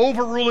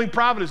overruling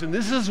providence, and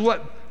this is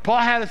what Paul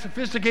had a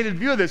sophisticated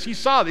view of this. He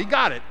saw it. He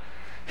got it.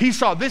 He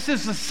saw this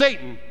is the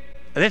Satan.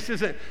 This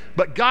isn't,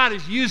 but God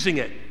is using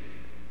it.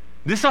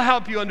 This will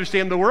help you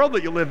understand the world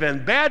that you live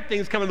in. Bad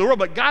things come in the world,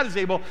 but God is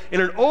able, in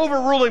an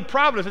overruling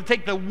providence, to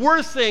take the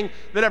worst thing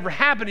that ever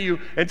happened to you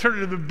and turn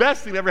it into the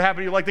best thing that ever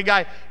happened to you, like the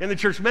guy in the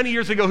church many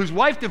years ago whose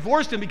wife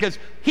divorced him because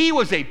he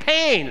was a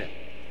pain.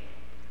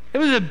 He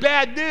was a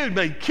bad dude,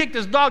 but he kicked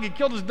his dog, he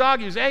killed his dog,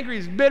 he was angry,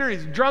 he's bitter,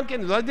 he's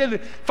drunken.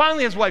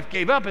 Finally, his wife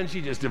gave up and she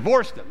just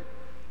divorced him.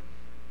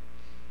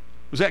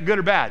 Was that good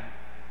or bad?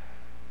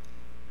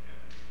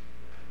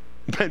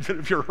 Depends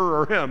if you're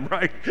her or him,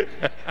 right?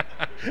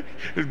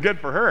 It's good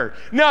for her.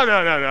 No.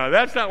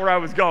 That's not where I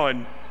was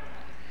going.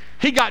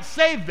 He got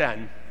saved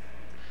then.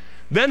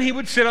 Then he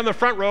would sit on the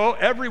front row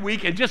every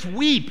week and just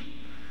weep.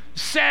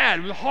 Sad.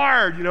 It was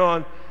hard,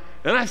 And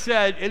I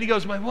said, and he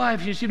goes, my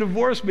wife, she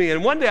divorced me.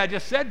 And one day I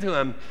just said to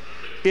him,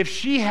 if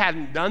she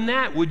hadn't done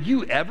that, would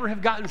you ever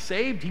have gotten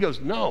saved? He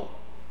goes, no.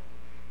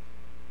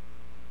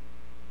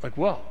 Like,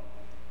 well,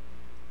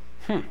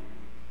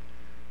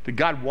 Did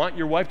God want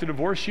your wife to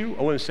divorce you?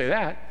 I wouldn't say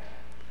that.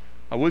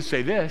 I would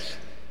say this.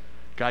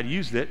 God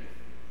used it,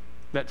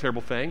 that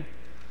terrible thing.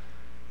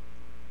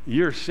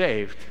 You're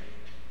saved.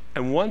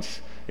 And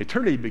once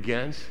eternity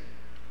begins,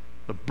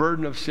 the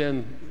burden of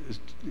sin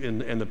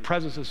and the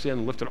presence of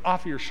sin lifted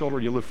off of your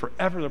shoulder. You live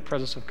forever in the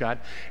presence of God.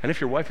 And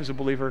if your wife is a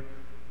believer,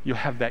 you'll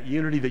have that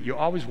unity that you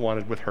always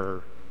wanted with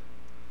her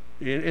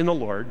in the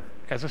Lord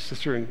as a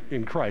sister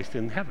in Christ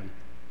in heaven.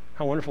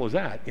 How wonderful is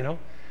that,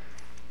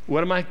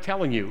 What am I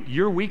telling you?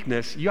 Your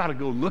weakness, you ought to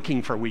go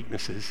looking for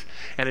weaknesses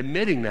and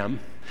admitting them,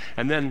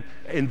 and then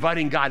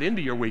inviting God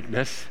into your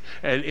weakness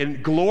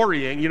and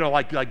glorying,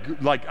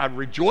 like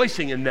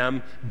rejoicing in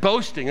them,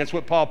 boasting. That's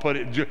what Paul put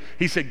it.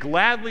 He said,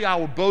 gladly I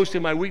will boast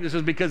in my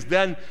weaknesses because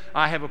then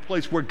I have a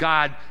place where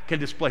God can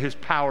display his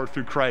power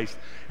through Christ.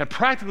 And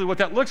practically what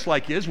that looks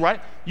like is,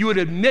 right, you would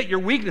admit your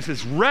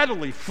weaknesses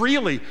readily,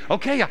 freely.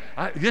 Okay,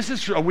 this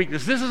is a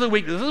weakness. This is a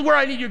weakness. This is where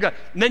I need you, God.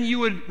 And then you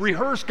would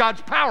rehearse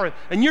God's power,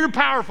 and you're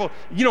powerful.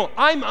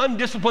 I'm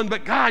undisciplined,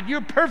 but God,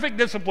 you're perfect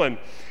discipline.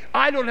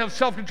 I don't have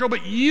self-control,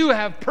 but you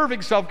have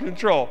perfect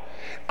self-control.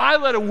 I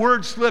let a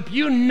word slip.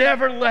 You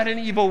never let an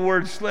evil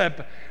word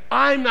slip.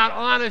 I'm not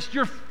honest.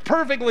 You're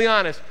perfectly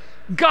honest.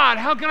 God,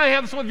 how can I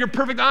have some of your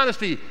perfect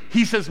honesty?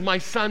 He says, my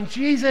son,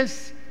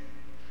 Jesus.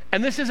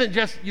 And this isn't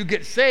just you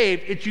get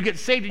saved. It's you get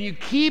saved and you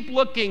keep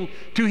looking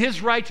to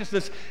his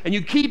righteousness and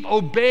you keep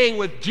obeying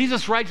with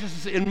Jesus'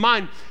 righteousness in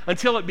mind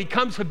until it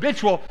becomes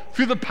habitual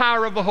through the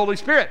power of the Holy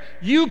Spirit.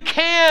 You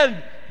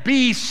can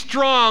be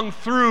strong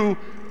through,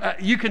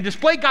 you can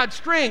display God's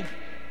strength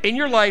in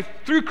your life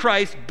through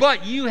Christ,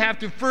 but you have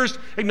to first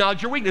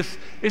acknowledge your weakness.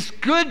 It's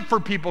good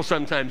for people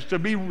sometimes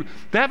to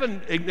have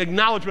an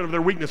acknowledgement of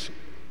their weakness.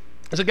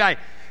 There's a guy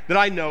that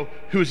I know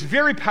who is a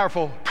very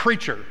powerful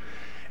preacher,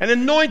 an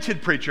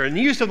anointed preacher, and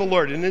the use of the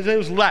Lord, and his name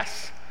was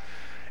Les.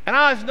 And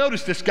I always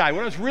noticed this guy.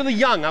 When I was really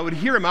young, I would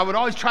hear him. I would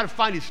always try to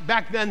find his.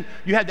 Back then,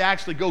 you had to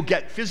actually go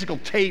get physical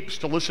tapes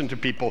to listen to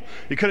people.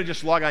 You couldn't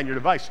just log on your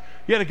device.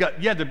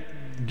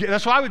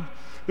 That's why there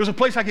was a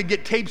place I could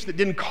get tapes that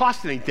didn't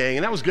cost anything,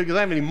 and that was good because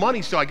I didn't have any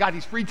money, so I got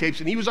these free tapes,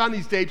 and he was on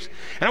these tapes,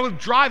 and I would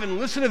drive and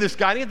listen to this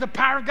guy, and he had the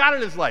power of God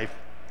in his life.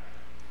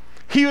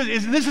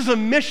 This is a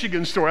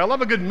Michigan story. I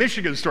love a good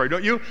Michigan story,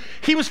 don't you?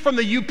 He was from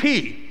the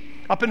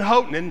UP up in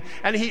Houghton,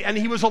 and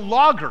he was a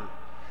logger,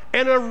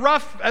 and a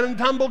rough and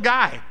tumble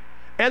guy,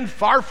 and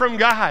far from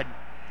God,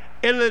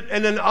 and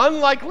an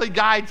unlikely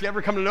guy to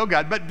ever come to know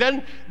God. But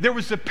then there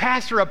was a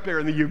pastor up there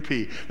in the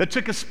UP that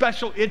took a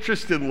special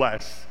interest in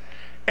Les,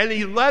 and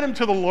he led him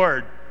to the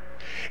Lord.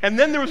 And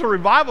then there was a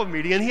revival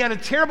meeting, and he had a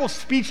terrible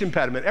speech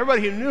impediment.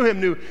 Everybody who knew him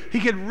knew he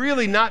could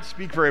really not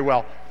speak very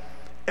well.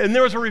 And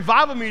there was a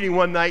revival meeting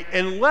one night,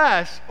 and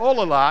Les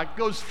Olala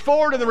goes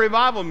forward in the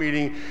revival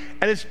meeting,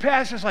 and his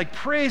pastor's like,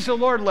 praise the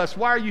Lord, Les,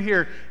 why are you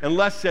here? And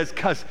Les says,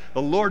 because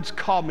the Lord's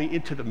called me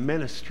into the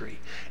ministry.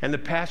 And the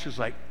pastor's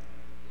like,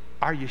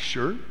 are you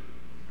sure?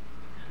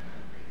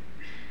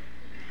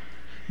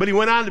 But he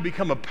went on to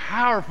become a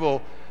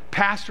powerful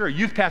pastor, a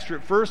youth pastor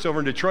at first over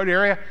in Detroit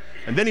area,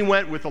 and then he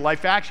went with the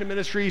Life Action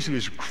Ministries. He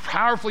was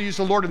powerfully used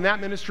the Lord in that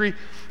ministry,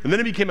 and then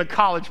he became a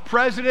college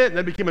president, and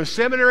then became a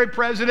seminary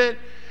president.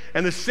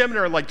 And the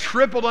seminary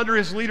tripled under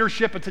his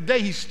leadership. But today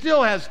he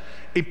still has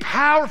a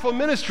powerful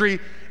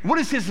ministry. What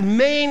is his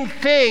main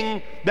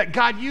thing that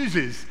God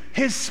uses?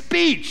 His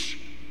speech.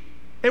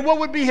 And what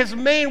would be his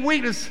main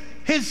weakness?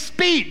 His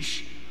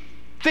speech.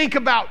 Think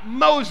about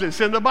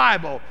Moses in the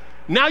Bible.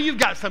 Now you've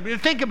got something to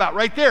think about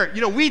right there.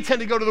 We tend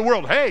to go to the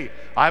world, hey,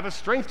 I have a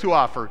strength to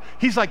offer.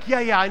 He's like,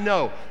 yeah, I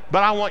know,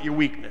 but I want your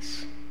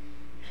weakness.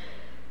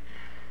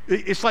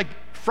 It's like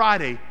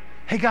Friday,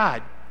 hey,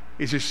 God,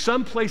 is there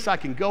some place I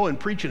can go and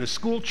preach in a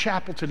school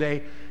chapel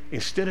today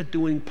instead of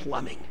doing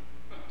plumbing?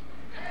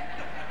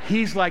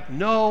 He's like,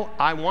 no,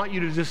 I want you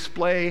to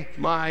display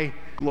my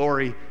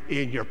glory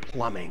in your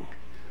plumbing.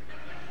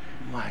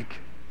 I'm like,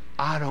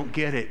 I don't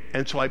get it.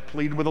 And so I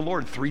pleaded with the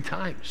Lord 3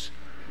 times.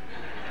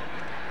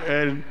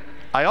 And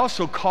I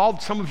also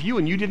called some of you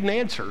and you didn't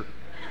answer.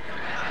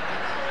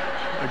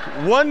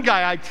 One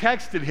guy, I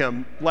texted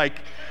him,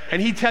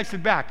 and he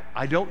texted back,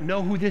 I don't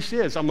know who this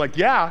is. I'm like,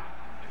 yeah.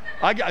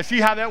 I see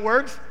how that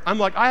works? I'm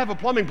like, I have a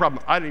plumbing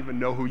problem. I don't even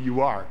know who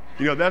you are.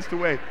 That's the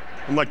way.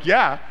 I'm like,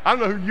 yeah, I don't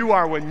know who you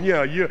are when,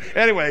 you.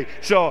 Anyway,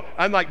 so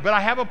I'm like, but I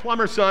have a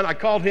plumber son. I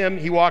called him.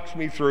 He walks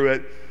me through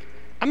it.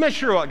 I'm not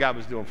sure what God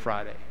was doing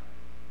Friday.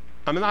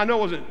 I mean, I know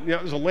it wasn't,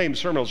 it was a lame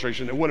sermon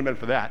illustration. It wouldn't have been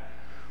for that.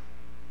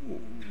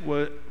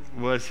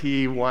 Was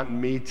he wanting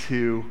me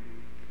to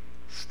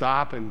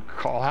stop and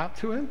call out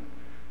to him?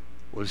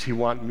 Was he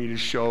wanting me to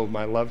show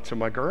my love to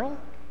my girl?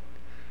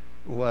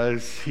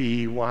 Was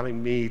he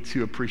wanting me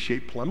to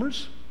appreciate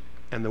plumbers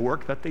and the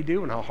work that they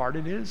do and how hard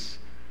it is?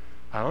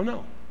 I don't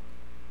know.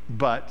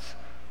 But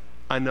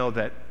I know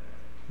that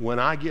when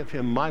I give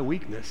him my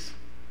weakness,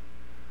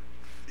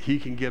 he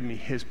can give me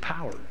his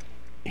power.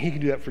 He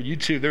can do that for you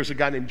too. There's a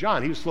guy named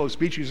John. He was slow of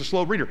speech. He was a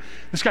slow reader.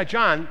 This guy,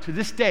 John, to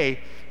this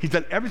day, he's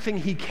done everything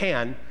he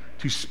can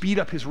to speed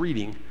up his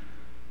reading.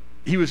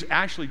 He was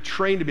actually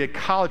trained to be a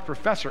college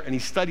professor, and he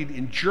studied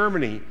in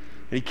Germany.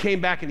 And he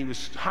came back and he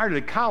was hired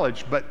at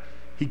college, but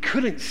he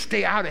couldn't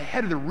stay out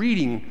ahead of the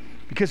reading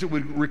because it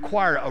would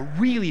require a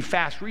really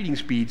fast reading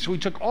speed. So he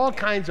took all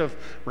kinds of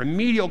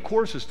remedial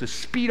courses to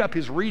speed up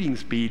his reading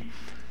speed,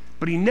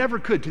 but he never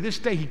could. To this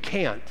day, he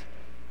can't.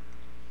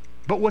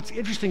 But what's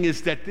interesting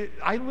is that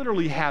I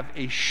literally have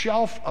a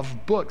shelf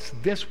of books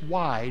this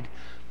wide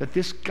that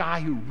this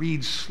guy who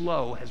reads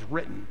slow has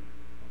written.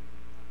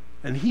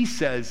 And he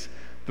says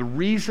the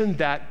reason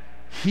that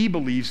he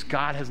believes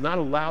God has not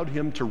allowed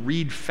him to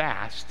read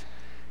fast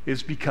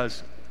is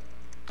because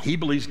he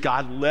believes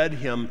God led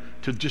him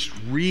to just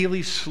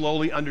really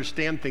slowly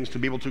understand things to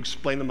be able to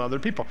explain them to other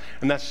people.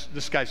 And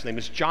this guy's name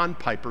is John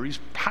Piper. He's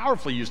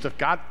powerfully used of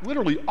God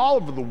literally all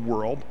over the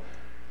world,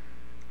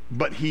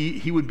 but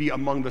he would be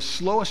among the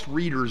slowest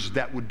readers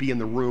that would be in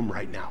the room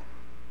right now.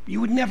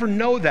 You would never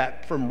know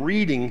that from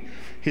reading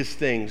his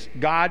things.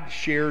 God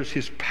shares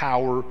his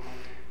power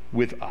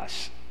with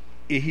us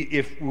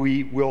if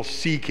we will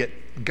seek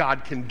it.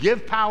 God can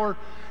give power.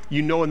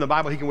 In the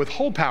Bible, he can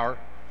withhold power.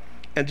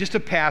 And just a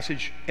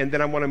passage, and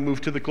then I want to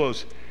move to the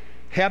close.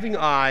 Having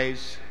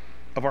eyes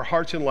of our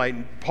hearts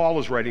enlightened, Paul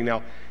is writing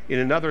now in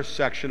another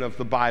section of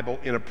the Bible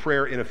in a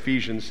prayer in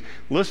Ephesians.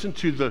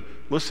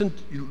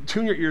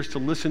 Tune your ears to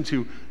listen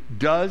to,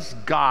 does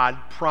God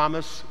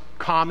promise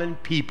common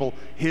people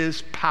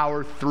his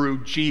power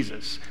through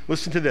Jesus?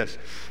 Listen to this.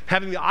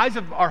 Having the eyes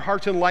of our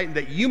hearts enlightened,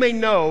 that you may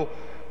know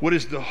what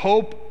is the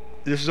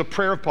hope, this is a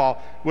prayer of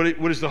Paul, what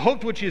is the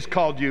hope to which he has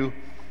called you,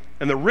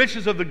 and the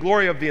riches of the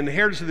glory of the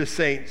inheritance of the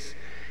saints,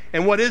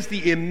 and what is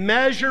the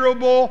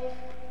immeasurable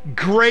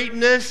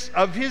greatness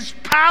of his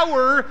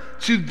power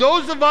to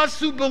those of us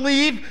who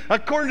believe,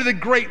 according to the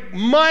great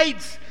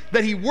might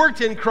that he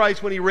worked in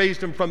Christ when he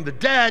raised him from the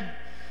dead.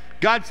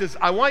 God says,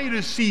 I want you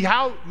to see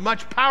how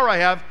much power I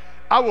have.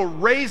 I will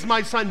raise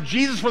my son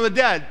Jesus from the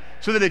dead.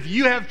 so that if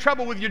you have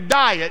trouble with your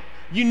diet,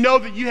 you know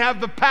that you have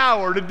the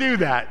power to do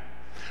that.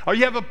 Or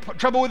you have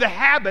trouble with a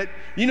habit,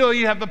 you know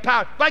you have the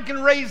power. If I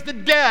can raise the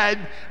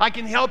dead, I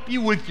can help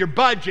you with your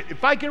budget.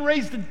 If I can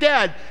raise the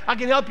dead, I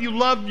can help you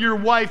love your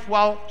wife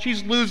while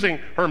she's losing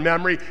her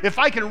memory. If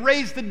I can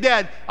raise the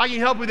dead, I can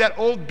help with that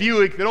old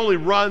Buick that only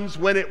runs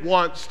when it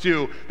wants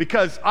to,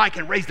 because I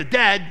can raise the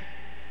dead.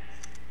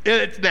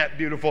 It's that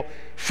beautiful.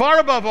 Far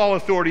above all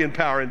authority and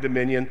power and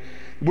dominion,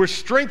 we're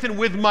strengthened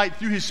with might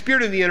through his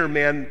Spirit in the inner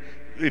man.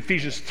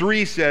 Ephesians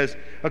 3 says,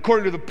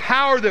 according to the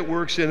power that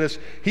works in us,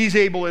 he's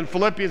able. In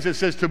Philippians it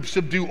says to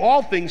subdue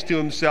all things to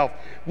himself.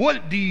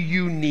 What do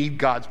you need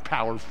God's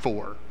power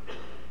for?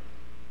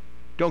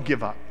 Don't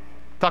give up.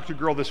 Talked to a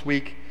girl this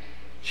week.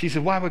 She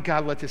said, why would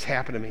God let this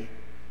happen to me?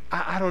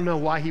 I don't know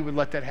why he would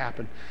let that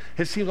happen.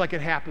 It seems like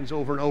it happens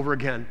over and over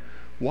again.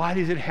 Why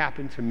does it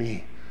happen to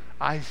me?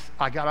 I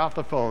got off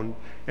the phone,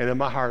 and in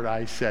my heart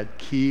I said,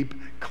 keep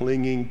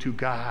clinging to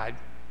God.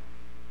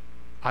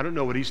 I don't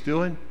know what he's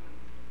doing,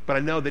 but I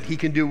know that he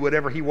can do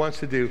whatever he wants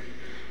to do,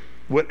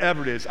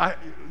 whatever it is.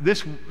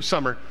 This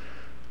summer,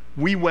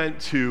 we went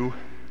to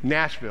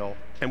Nashville,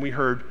 and we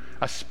heard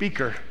a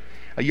speaker,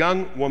 a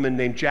young woman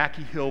named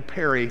Jackie Hill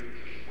Perry,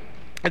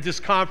 at this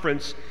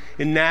conference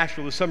in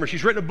Nashville this summer.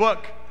 She's written a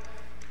book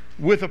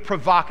with a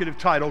provocative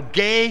title,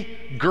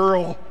 Gay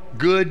Girl,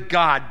 Good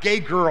God. Gay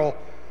Girl,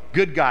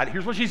 Good God.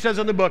 Here's what she says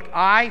in the book.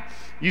 I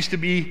used to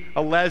be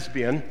a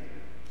lesbian.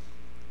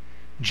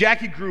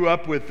 Jackie grew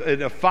up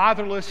in a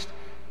fatherless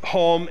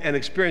home and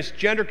experienced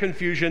gender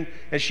confusion,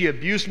 and she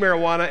abused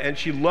marijuana, and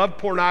she loved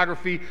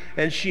pornography,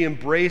 and she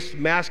embraced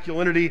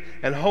masculinity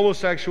and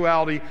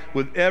homosexuality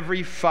with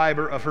every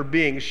fiber of her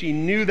being. She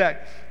knew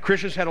that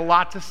Christians had a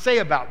lot to say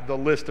about the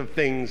list of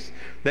things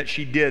that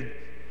she did,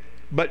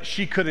 but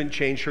she couldn't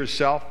change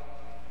herself.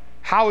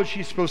 How was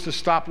she supposed to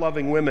stop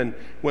loving women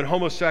when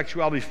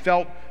homosexuality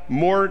felt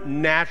more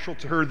natural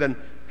to her than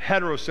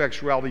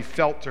heterosexuality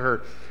felt to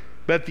her?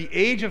 But at the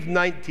age of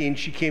 19,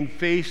 she came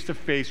face to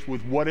face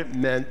with what it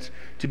meant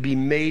to be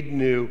made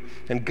new.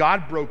 And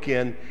God broke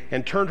in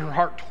and turned her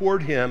heart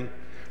toward him.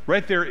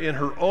 Right there in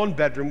her own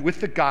bedroom with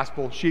the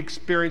gospel, she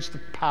experienced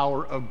the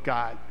power of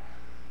God.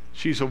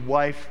 She's a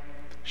wife.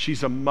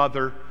 She's a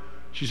mother.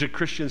 She's a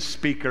Christian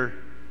speaker.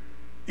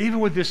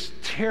 Even with this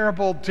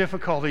terrible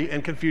difficulty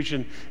and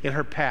confusion in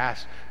her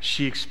past,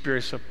 she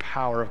experienced the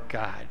power of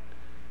God.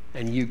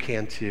 And you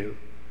can too.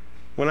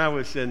 When I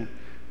was in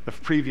the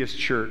previous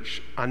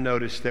church, I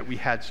noticed that we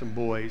had some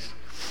boys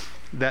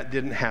that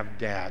didn't have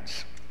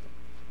dads.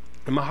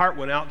 And my heart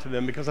went out to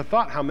them because I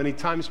thought how many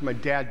times my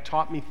dad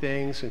taught me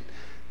things and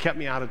kept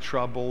me out of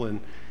trouble. And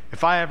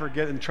if I ever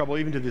get in trouble,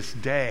 even to this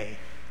day,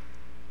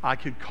 I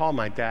could call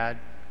my dad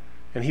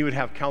and he would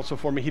have counsel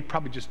for me. He'd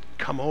probably just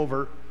come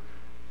over.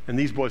 And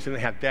these boys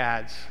didn't have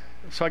dads.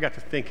 So I got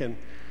to thinking.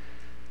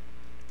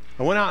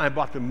 I went out and I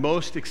bought the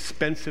most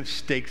expensive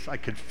steaks I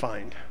could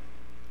find.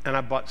 And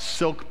I bought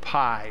silk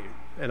pie.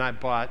 And I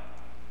bought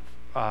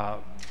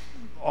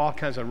all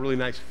kinds of really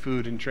nice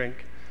food and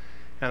drink.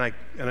 And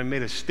I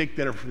made a steak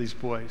dinner for these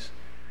boys.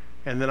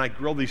 And then I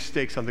grilled these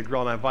steaks on the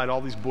grill, and I invited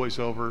all these boys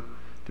over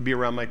to be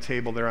around my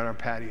table there on our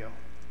patio.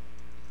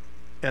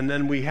 And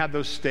then we had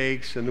those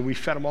steaks, and then we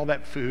fed them all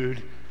that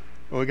food.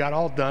 And we got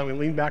all done. We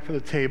leaned back from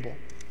the table.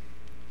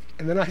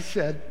 And then I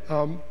said,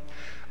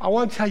 I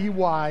want to tell you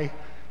why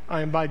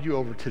I invited you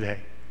over today.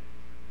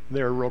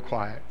 They were real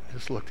quiet,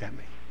 just looked at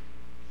me.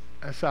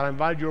 I said, I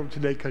invited you over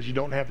today because you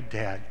don't have a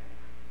dad.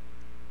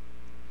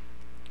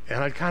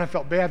 And I kind of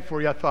felt bad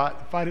for you. I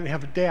thought, if I didn't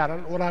have a dad, I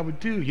don't know what I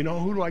would do. You know,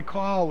 who do I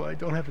call when I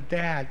don't have a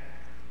dad?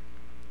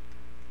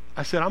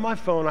 I said, on my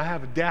phone, I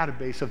have a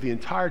database of the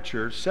entire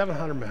church,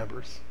 700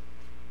 members.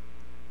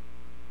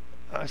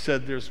 I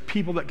said, there's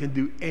people that can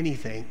do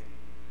anything.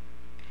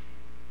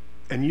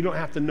 And you don't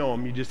have to know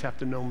them, you just have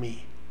to know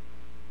me.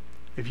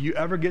 If you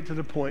ever get to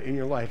the point in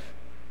your life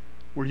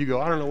where you go,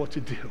 I don't know what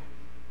to do,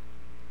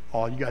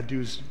 all you got to do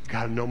is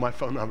got to know my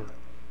phone number.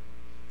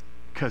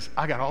 Because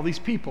I got all these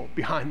people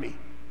behind me.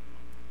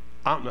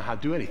 I don't know how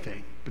to do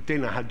anything, but they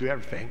know how to do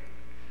everything.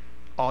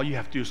 All you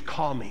have to do is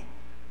call me.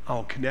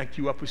 I'll connect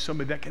you up with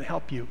somebody that can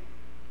help you.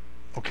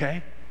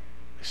 Okay?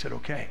 I said,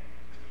 okay.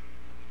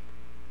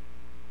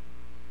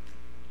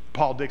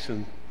 Paul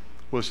Dixon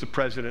was the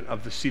president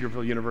of the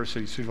Cedarville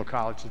University, Cedarville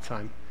College at the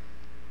time.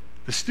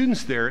 The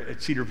students there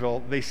at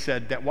Cedarville, they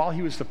said that while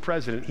he was the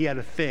president, he had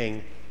a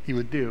thing he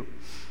would do.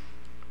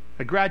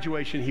 At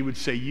graduation, he would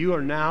say, you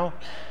are now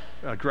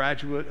a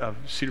graduate of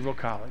Cedarville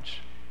College.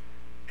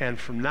 And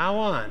from now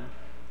on,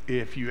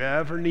 if you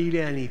ever need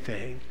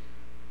anything,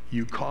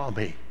 you call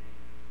me.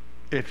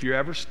 If you're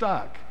ever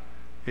stuck,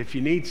 if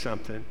you need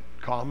something,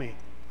 call me.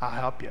 I'll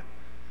help you.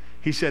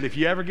 He said, if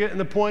you ever get in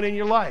the point in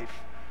your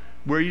life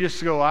where you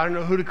just go, I don't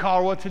know who to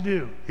call or what to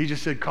do, he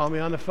just said, call me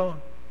on the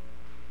phone.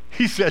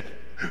 He said,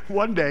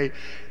 one day,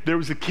 there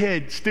was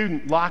a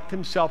student, locked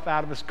himself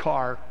out of his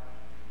car.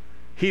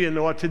 He didn't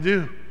know what to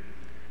do.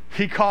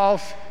 He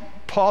calls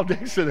Paul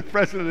Dixon, the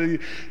president of the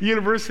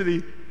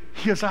university,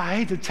 He goes, I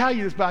hate to tell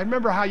you this, but I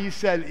remember how you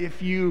said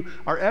if you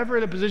are ever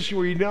in a position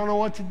where you don't know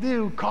what to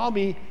do, call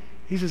me.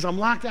 He says, I'm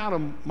locked out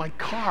of my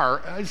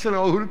car. I just don't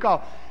know who to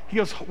call. He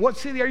goes, what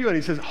city are you in?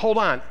 He says, hold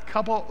on.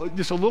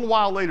 Just a little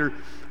while later,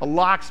 a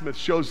locksmith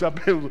shows up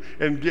so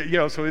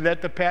that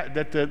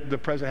the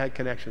president had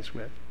connections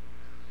with.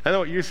 I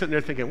know you're sitting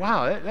there thinking,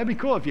 wow, that'd be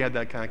cool if you had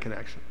that kind of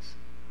connections.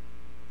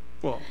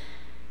 Well,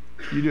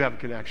 you do have a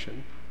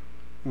connection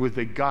with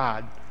a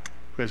God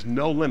who has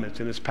no limits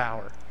in his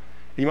power.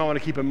 And you might want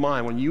to keep in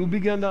mind, when you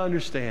begin to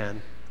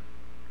understand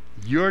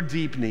your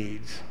deep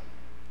needs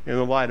in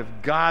the light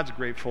of God's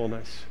great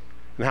fullness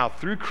and how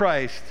through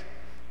Christ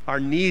our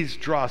needs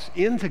draw us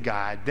into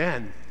God,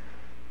 then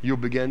you'll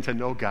begin to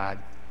know God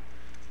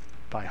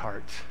by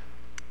heart.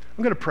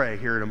 I'm going to pray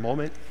here in a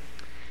moment,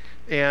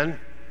 and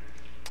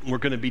we're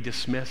going to be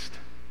dismissed.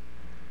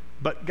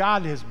 But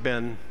God has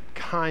been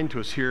kind to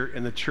us here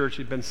in the church.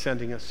 He's been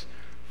sending us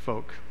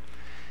folk.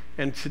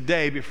 And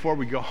today, before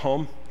we go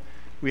home,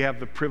 we have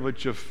the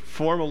privilege of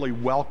formally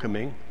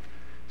welcoming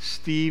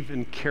Steve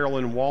and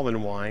Carolyn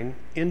Wallenwine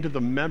into the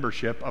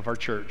membership of our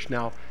church.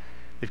 Now,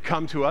 they've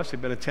come to us.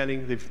 They've been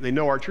attending. They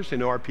know our church. They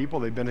know our people.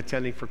 They've been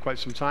attending for quite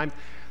some time.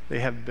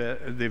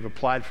 They've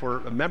applied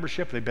for a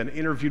membership. They've been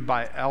interviewed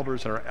by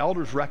elders, and our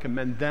elders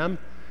recommend them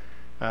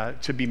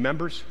to be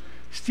members.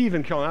 Steve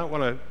and Carolyn, I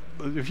want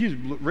to, if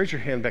you raise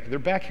your hand back, they're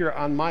back here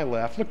on my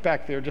left. Look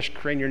back there. Just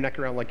crane your neck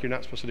around like you're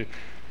not supposed to do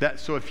that.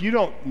 So if you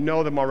don't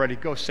know them already,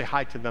 go say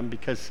hi to them,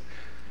 because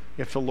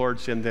if the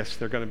Lord's in this,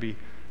 they're going to be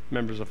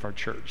members of our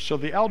church. So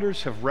the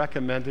elders have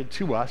recommended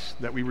to us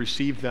that we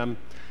receive them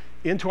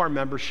into our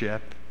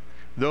membership.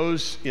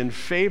 Those in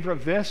favor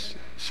of this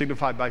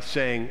signify by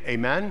saying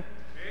amen.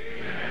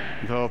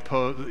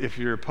 Amen. If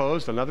you're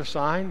opposed, another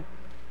sign.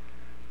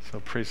 So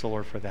praise the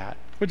Lord for that.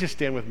 Would you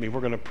stand with me? We're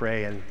going to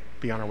pray and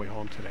be on our way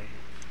home today.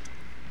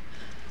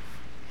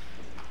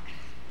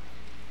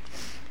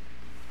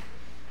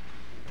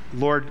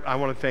 Lord, I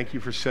want to thank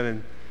you for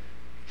sending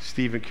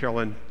Steve and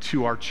Carolyn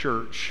to our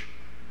church.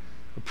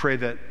 I pray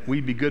that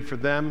we'd be good for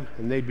them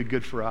and they'd be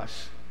good for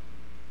us.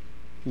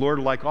 Lord,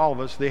 like all of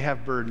us, they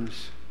have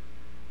burdens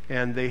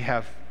and they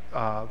have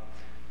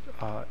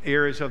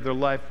areas of their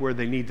life where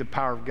they need the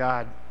power of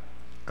God.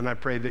 And I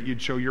pray that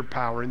you'd show your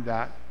power in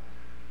that.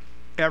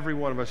 Every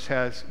one of us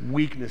has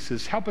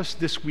weaknesses. Help us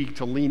this week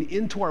to lean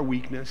into our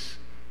weakness,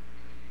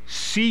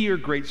 see your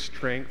great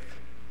strength,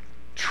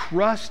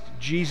 trust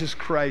Jesus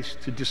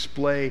Christ to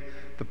display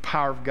the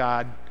power of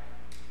God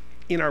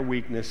in our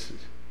weaknesses.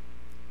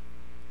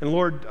 And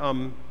Lord,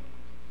 I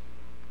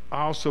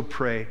also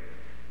pray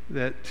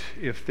that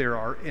if there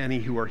are any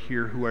who are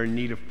here who are in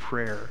need of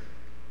prayer,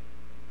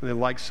 and they'd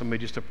like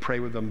somebody just to pray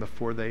with them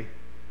before they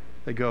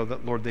go,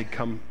 that Lord, they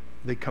come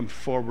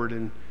forward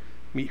and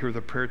meet here with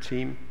the prayer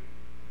team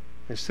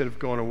instead of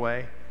going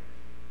away.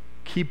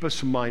 Keep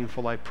us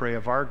mindful, I pray,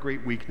 of our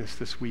great weakness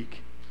this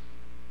week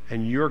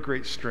and your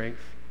great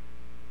strength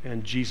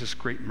and Jesus'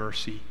 great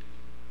mercy.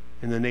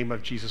 In the name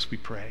of Jesus we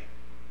pray.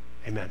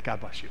 Amen. God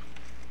bless you.